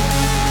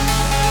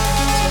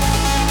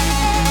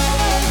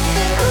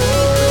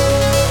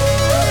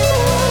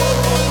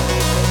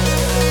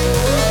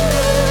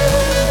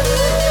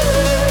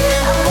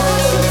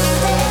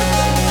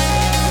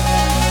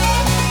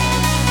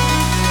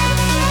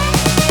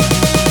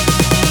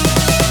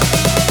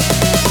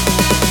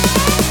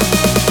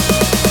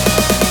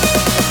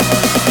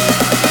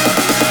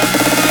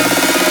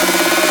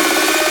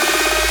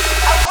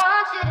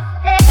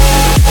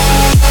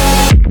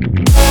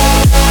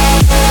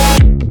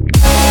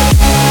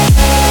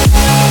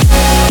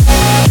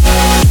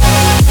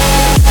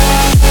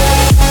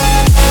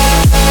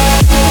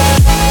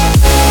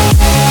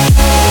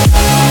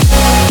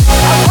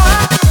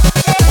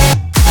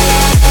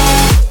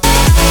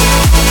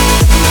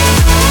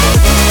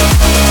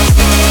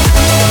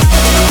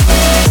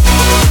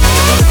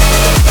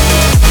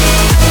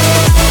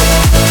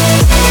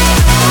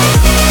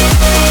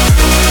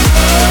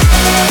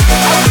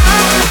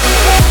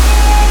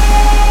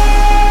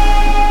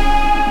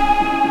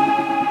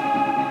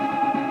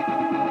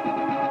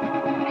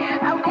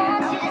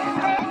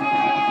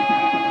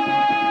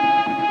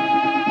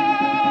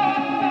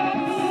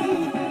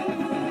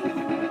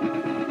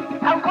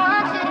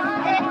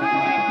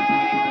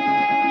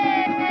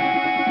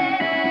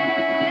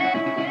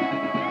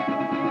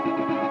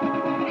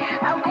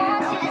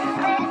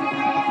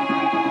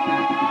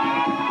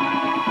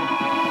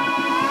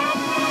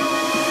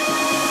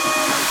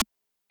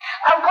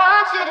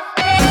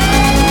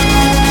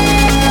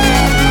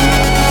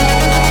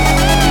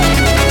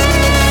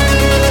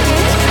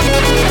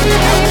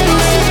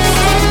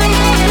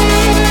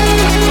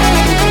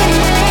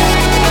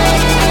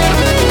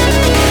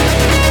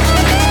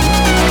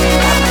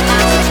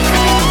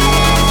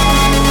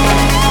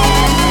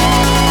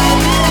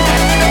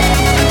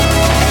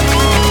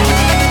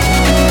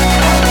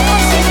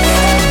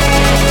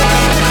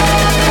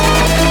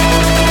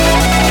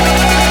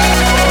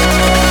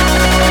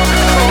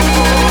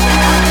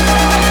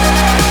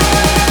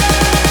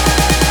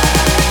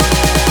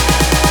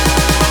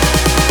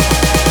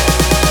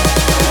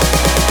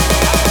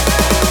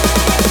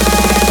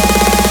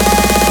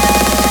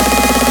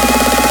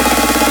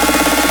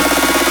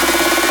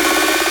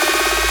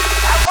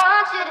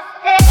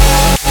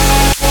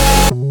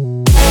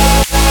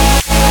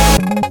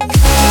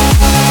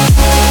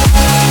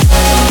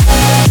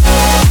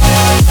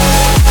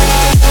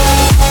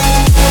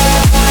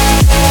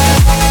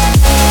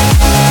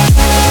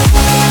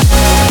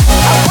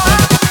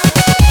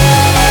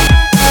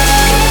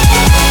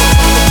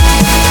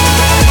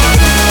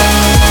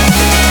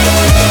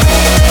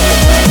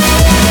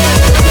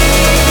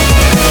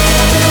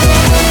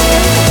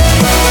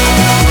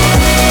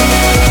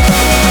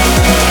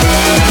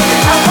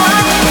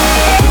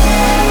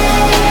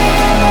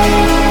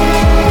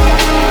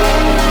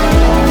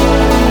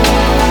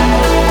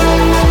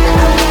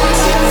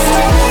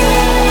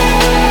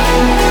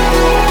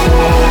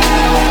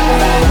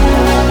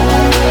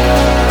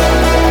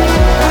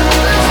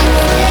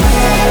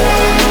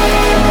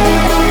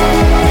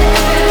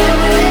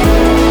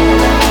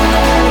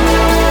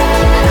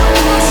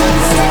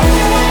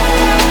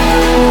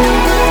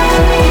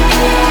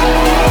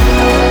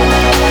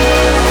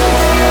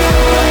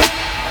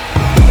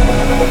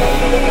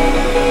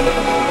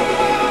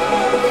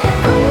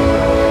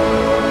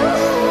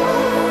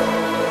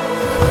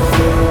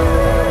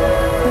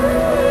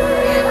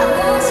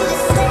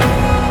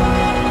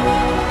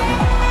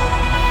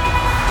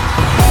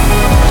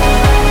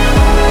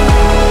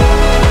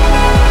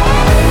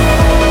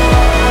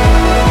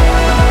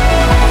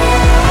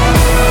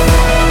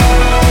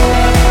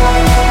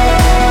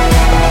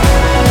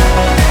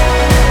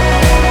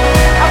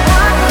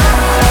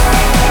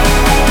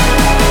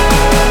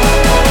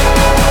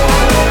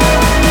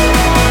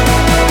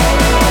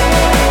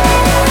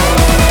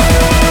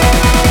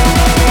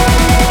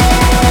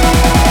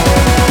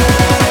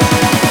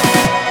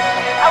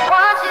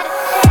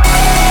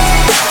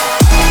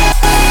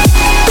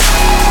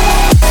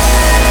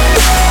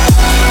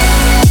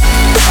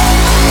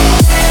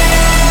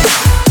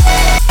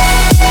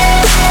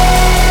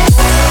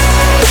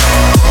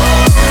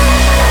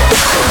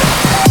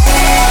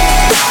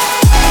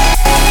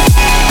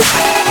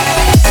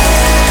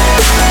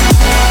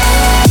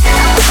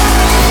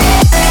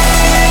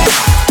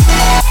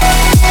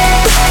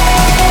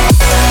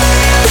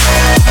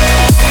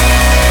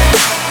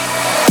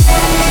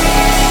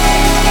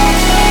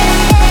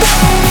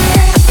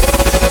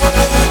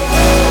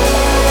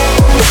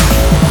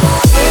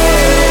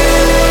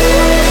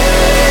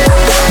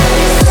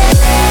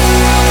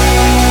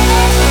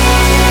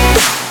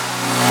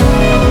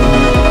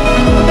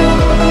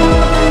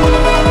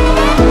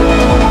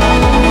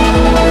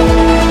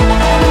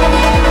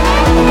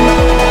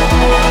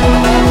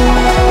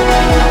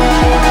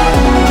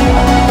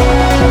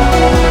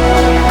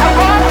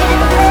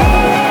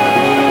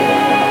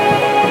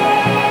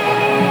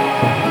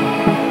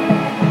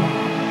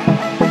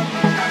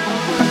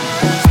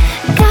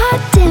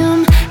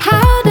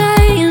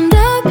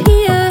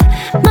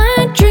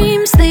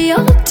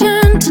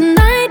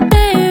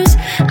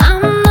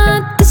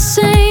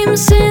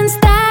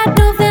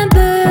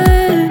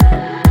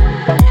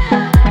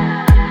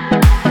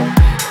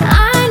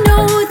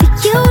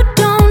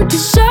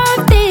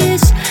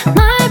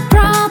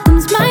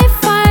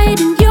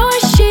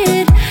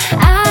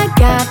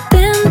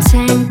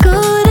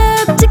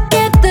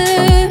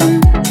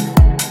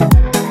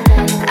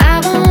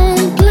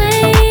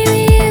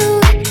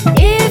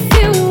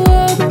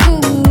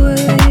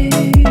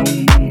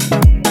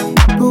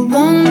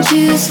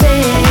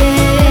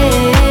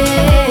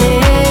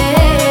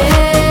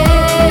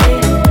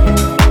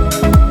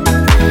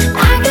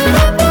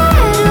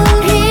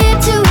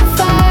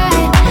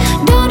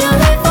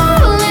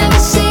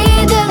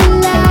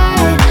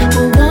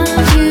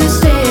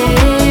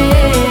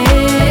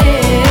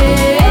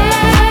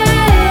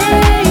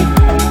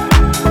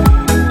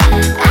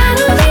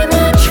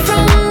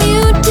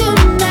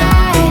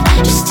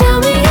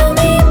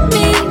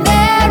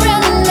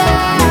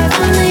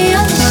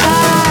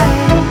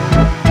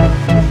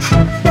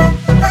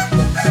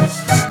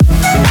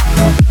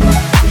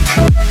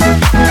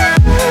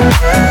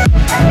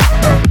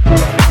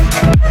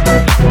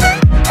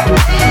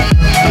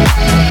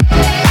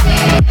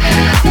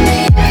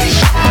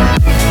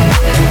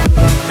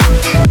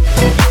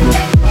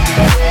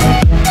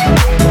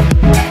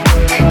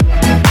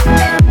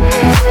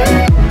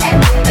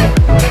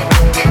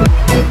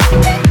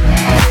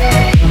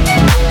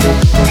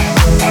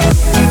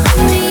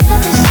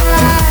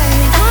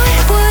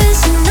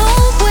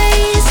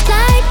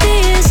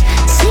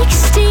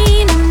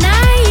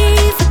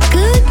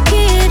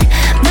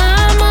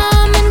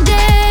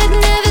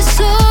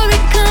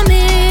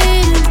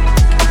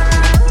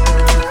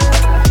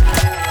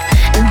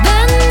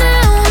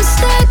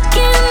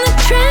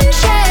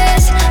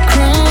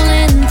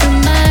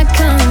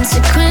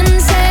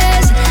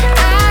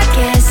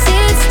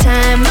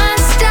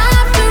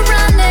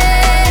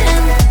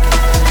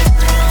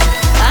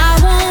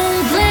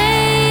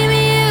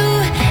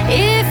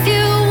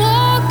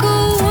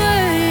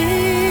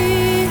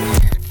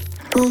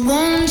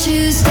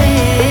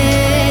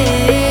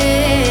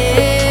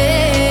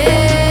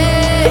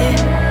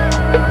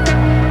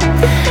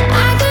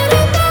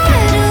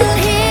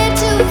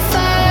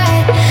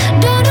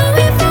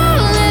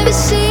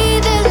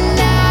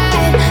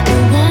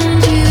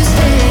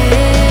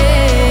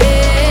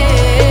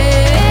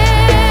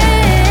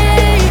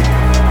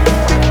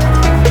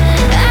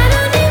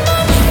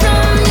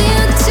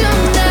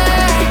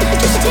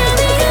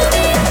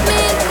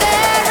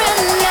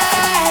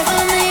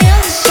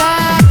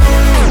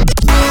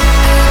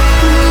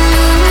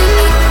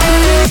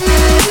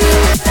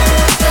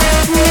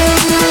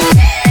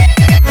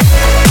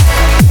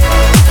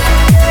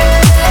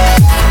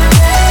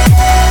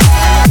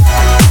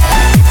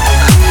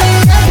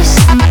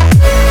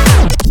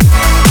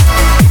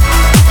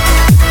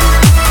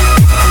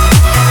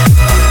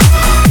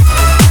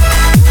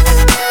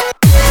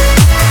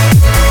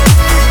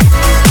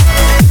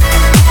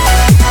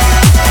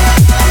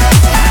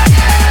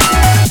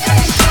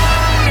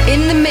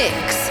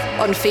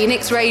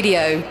Phoenix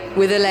Radio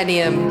with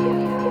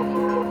ILLENIUM.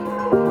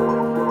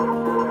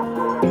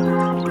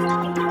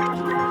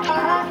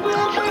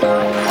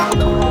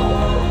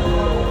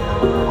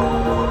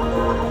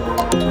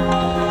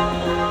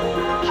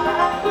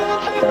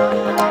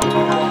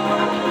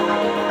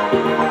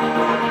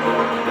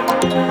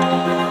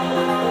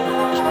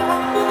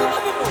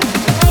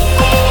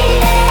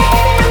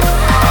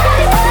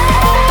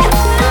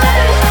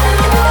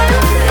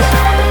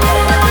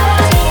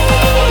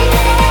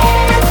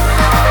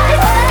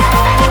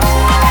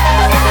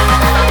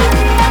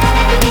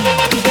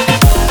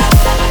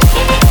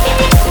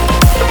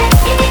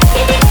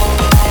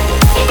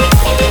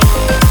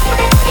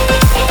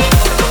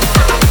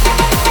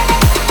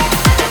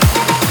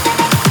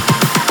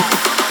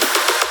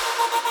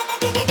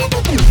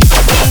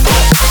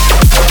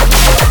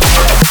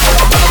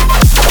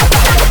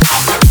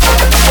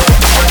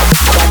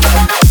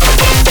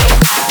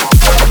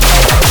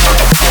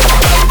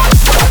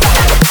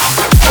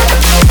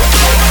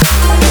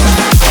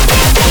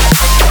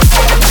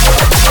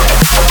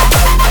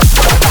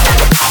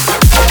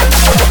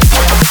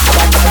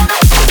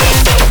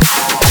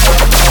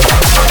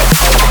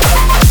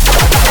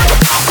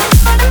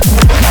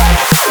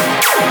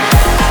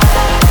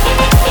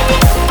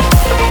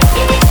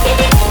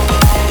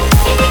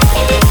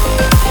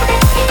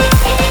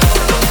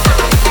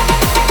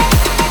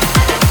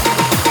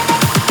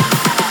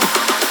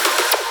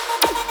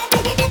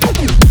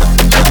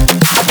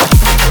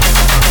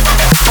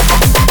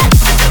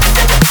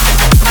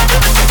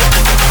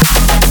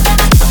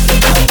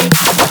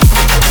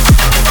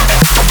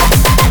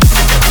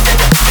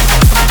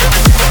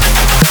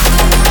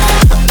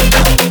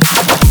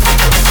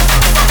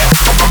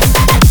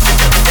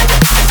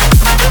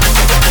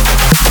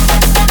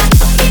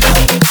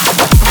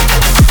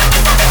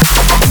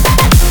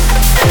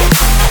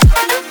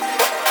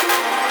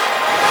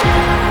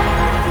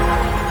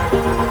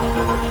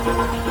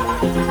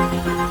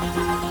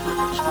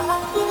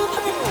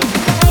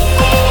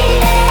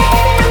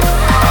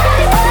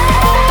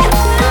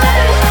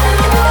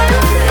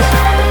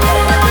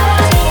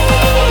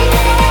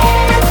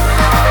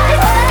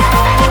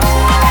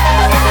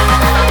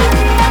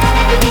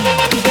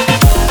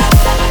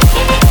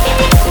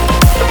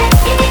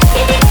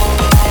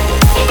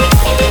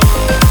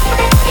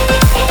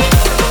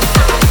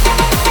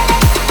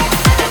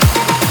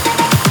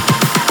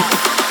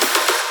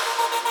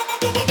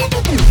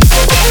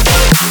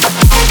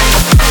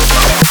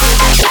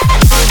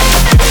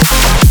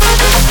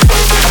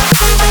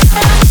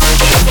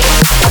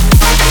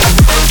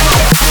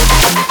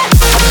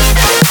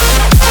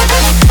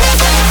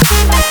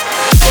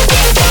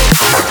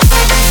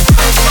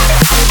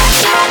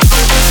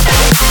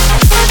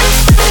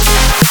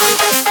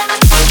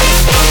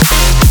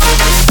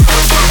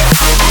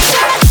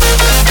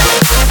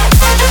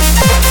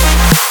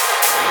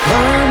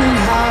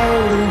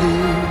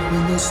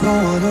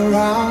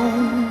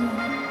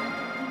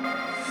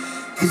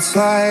 It's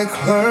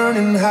like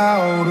learning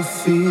how to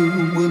feel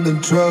when the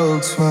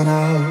drugs run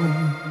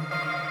out.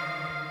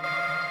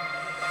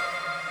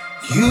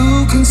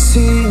 You can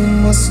see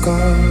my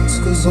scars,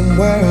 'cause I'm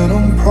wearing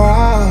them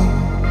proud.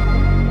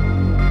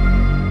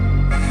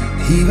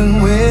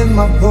 Even with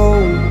my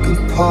broken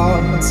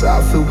parts,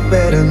 I feel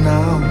better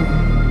now.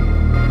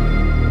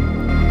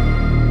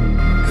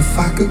 If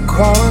I could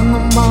crawl in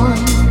the mud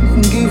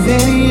and give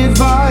any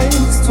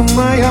advice to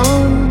my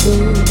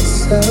younger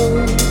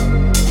self,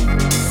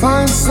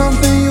 find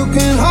something you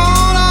can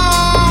hold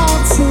on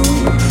to.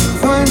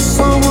 Find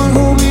someone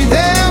who'll be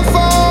there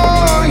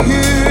for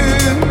you,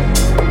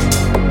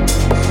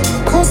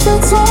 'cause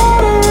that's all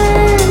that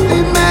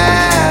really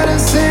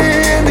matters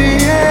in the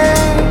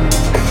end.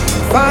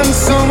 Find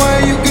somewhere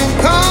you can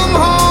come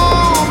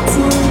home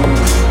to.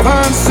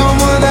 Find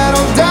someone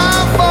that'll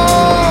die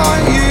for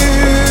you,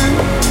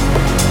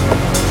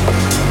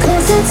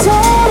 'cause that's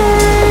all that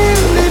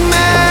really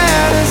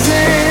matters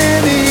in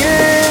the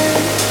end.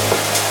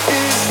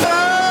 It's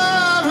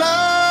love,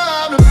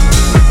 love, love.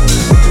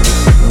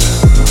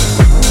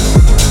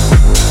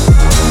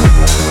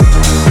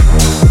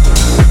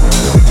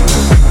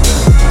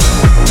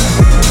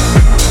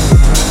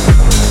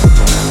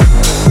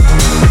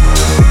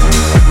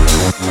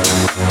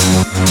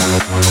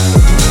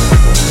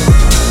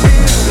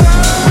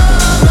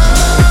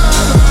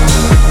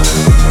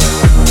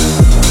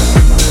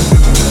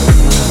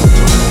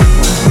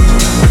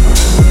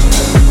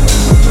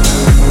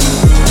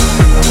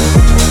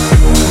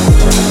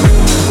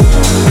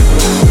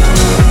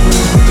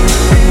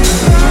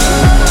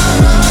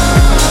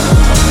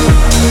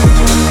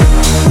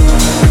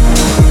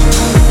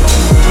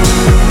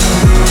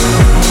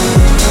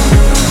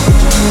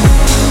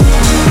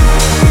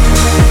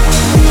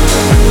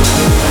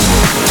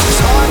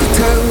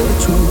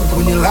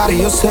 To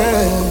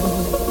yourself,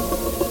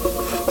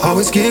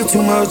 always give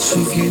too much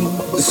of you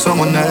to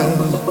someone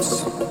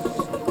else.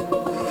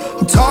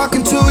 I'm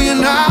talking to you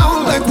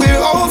now like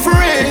we're old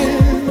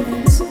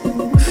friends.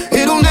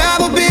 It'll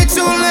never be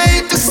too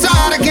late to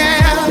start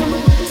again.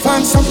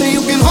 Find something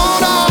you can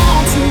hold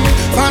on to.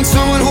 Find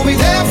someone who'll be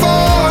there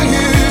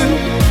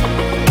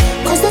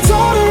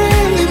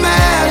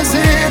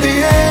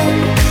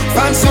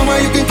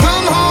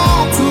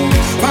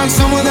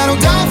someone that'll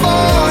die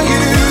for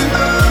you.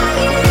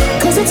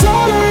 'Cause it's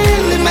all that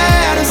really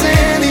matters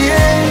in the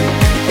end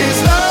is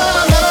love.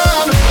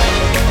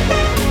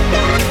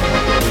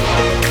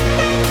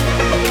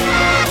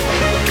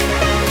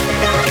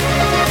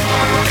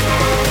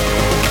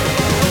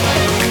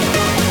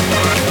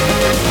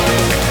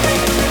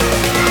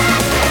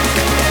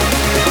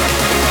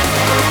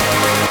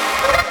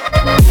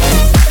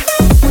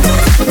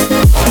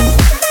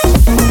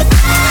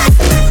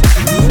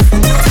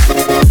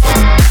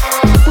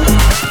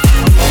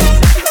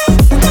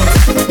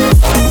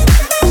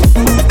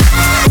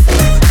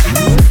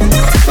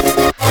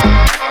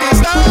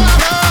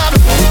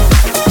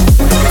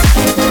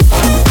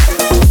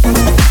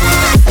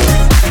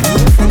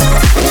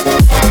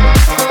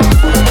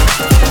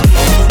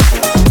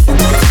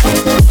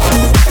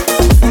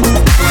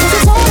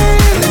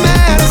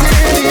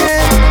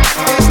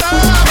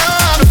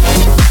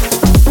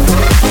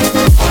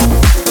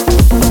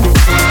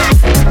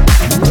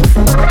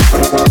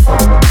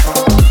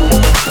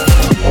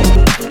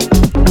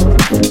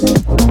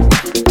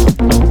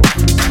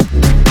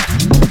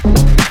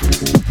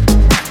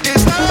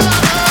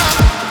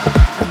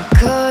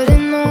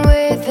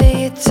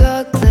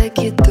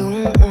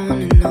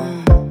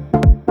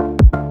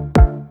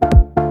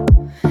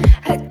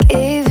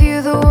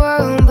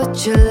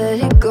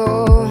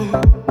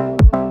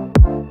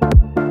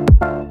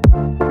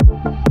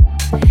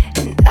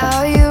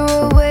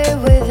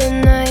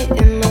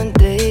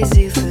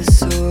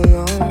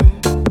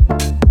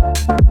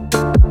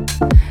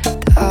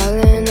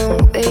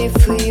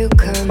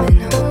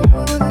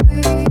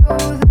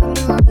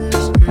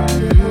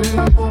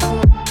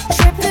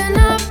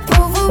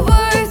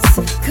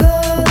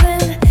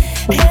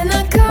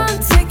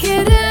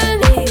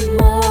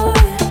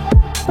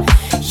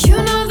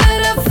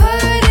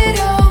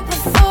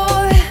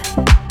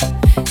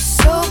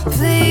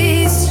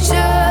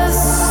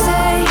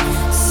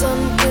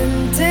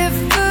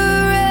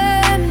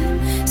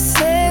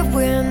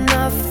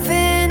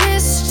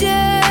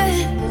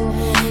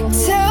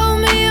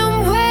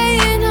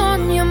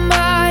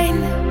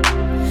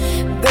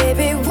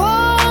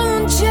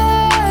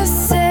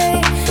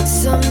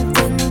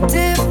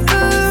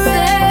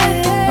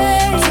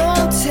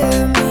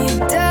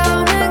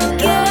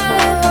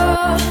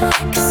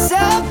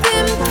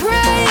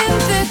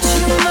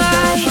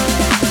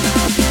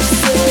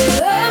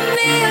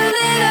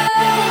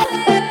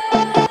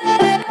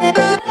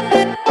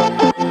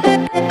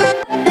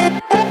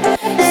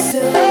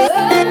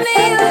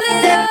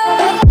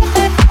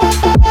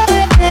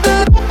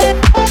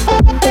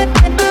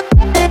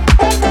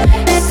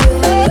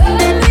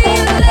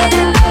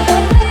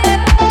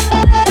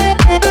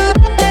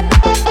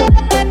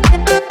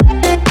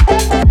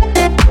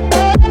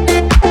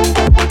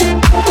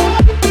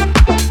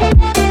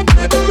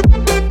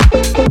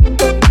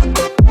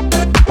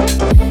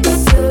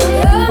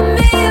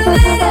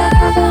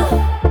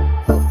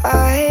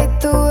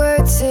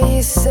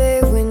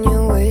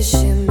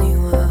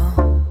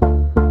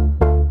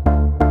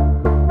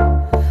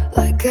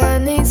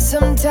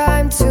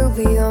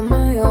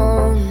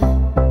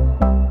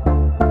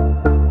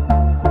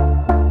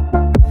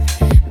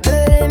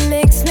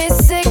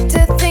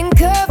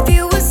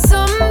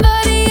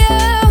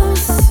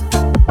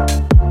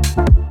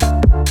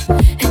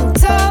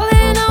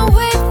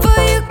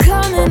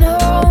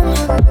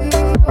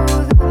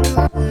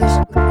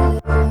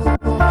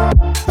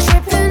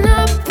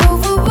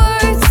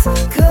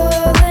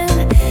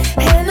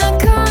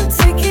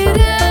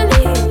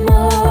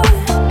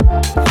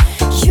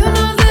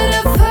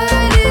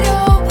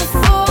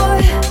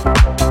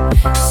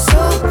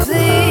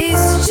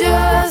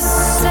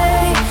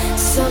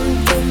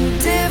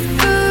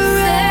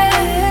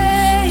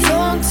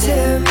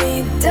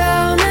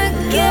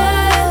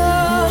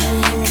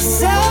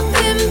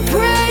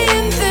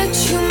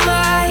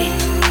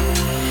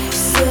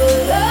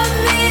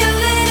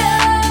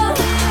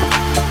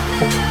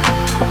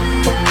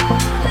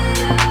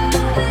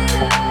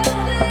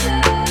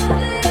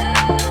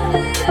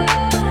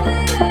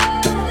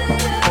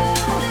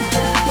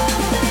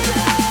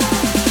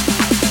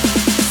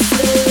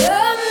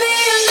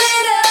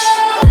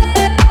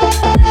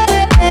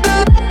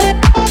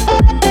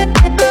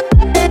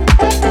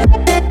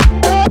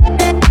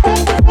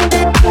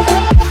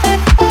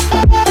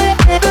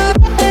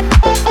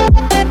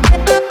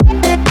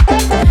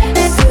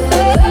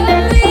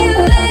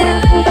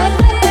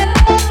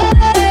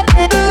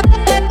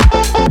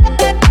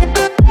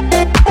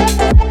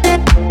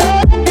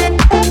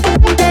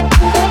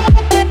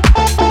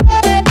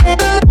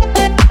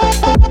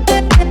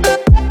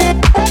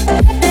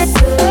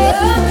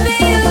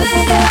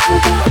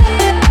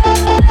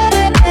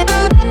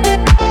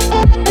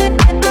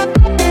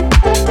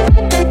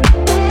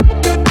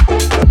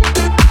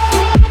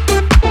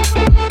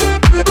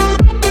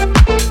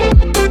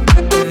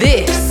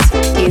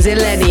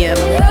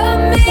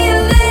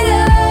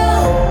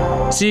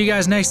 See you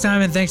guys next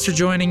time, and thanks for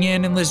joining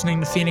in and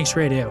listening to Phoenix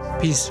Radio.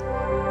 Peace.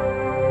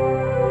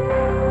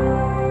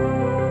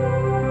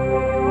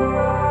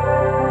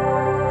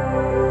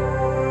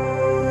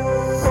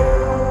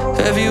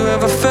 Have you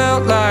ever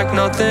felt like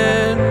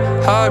nothing?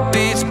 Heart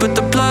beats but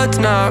the blood's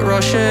not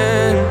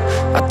rushing.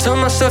 I tell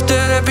myself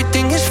that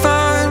everything is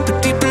fine,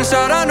 but deep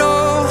inside I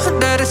know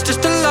that it's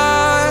just a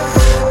lie.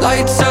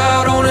 Lights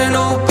out on an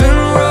open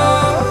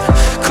road,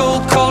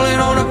 cold calling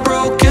on a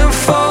broken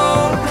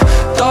phone.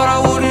 Thought I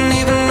wouldn't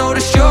even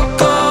notice you're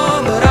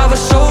gone, but I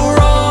was so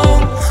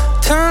wrong.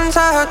 Turns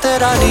out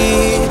that I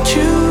need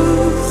you.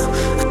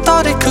 I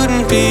thought it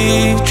couldn't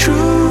be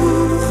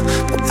true,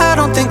 but I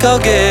don't think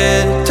I'll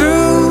get through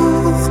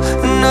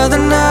another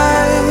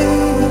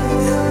night.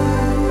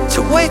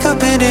 To wake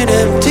up in an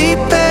empty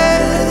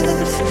bed,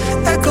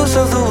 echoes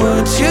of the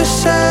words you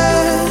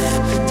said,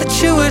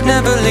 that you would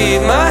never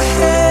leave my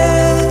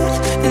head.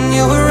 And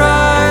you were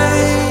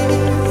right,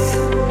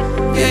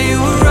 yeah, you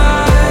were right.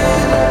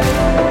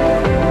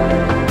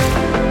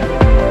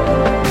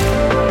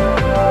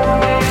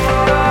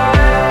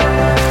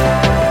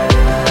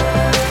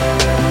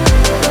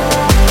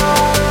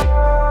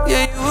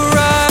 Yeah, you were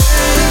right.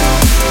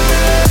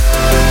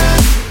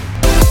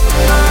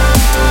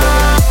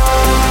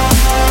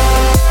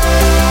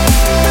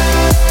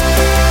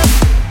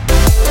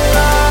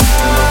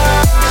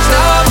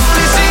 Now I'm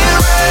only seeing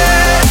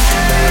red.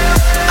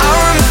 I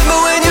remember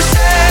when you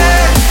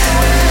said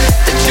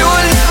that you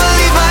would never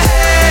leave my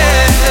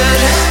head.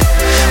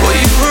 Well,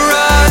 you were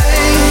right,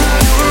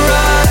 you were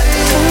right.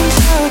 Turns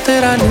out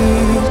that I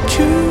need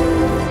you.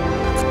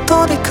 I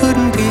thought it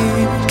couldn't be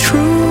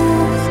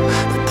true,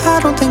 but I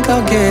don't think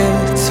I'll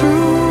get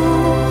through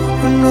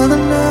another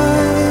night.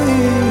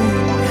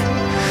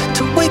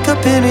 To wake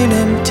up in an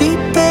empty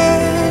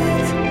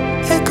bed,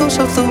 echoes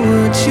of the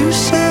words you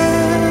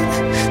said,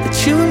 that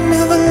you would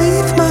never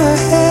leave my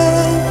head.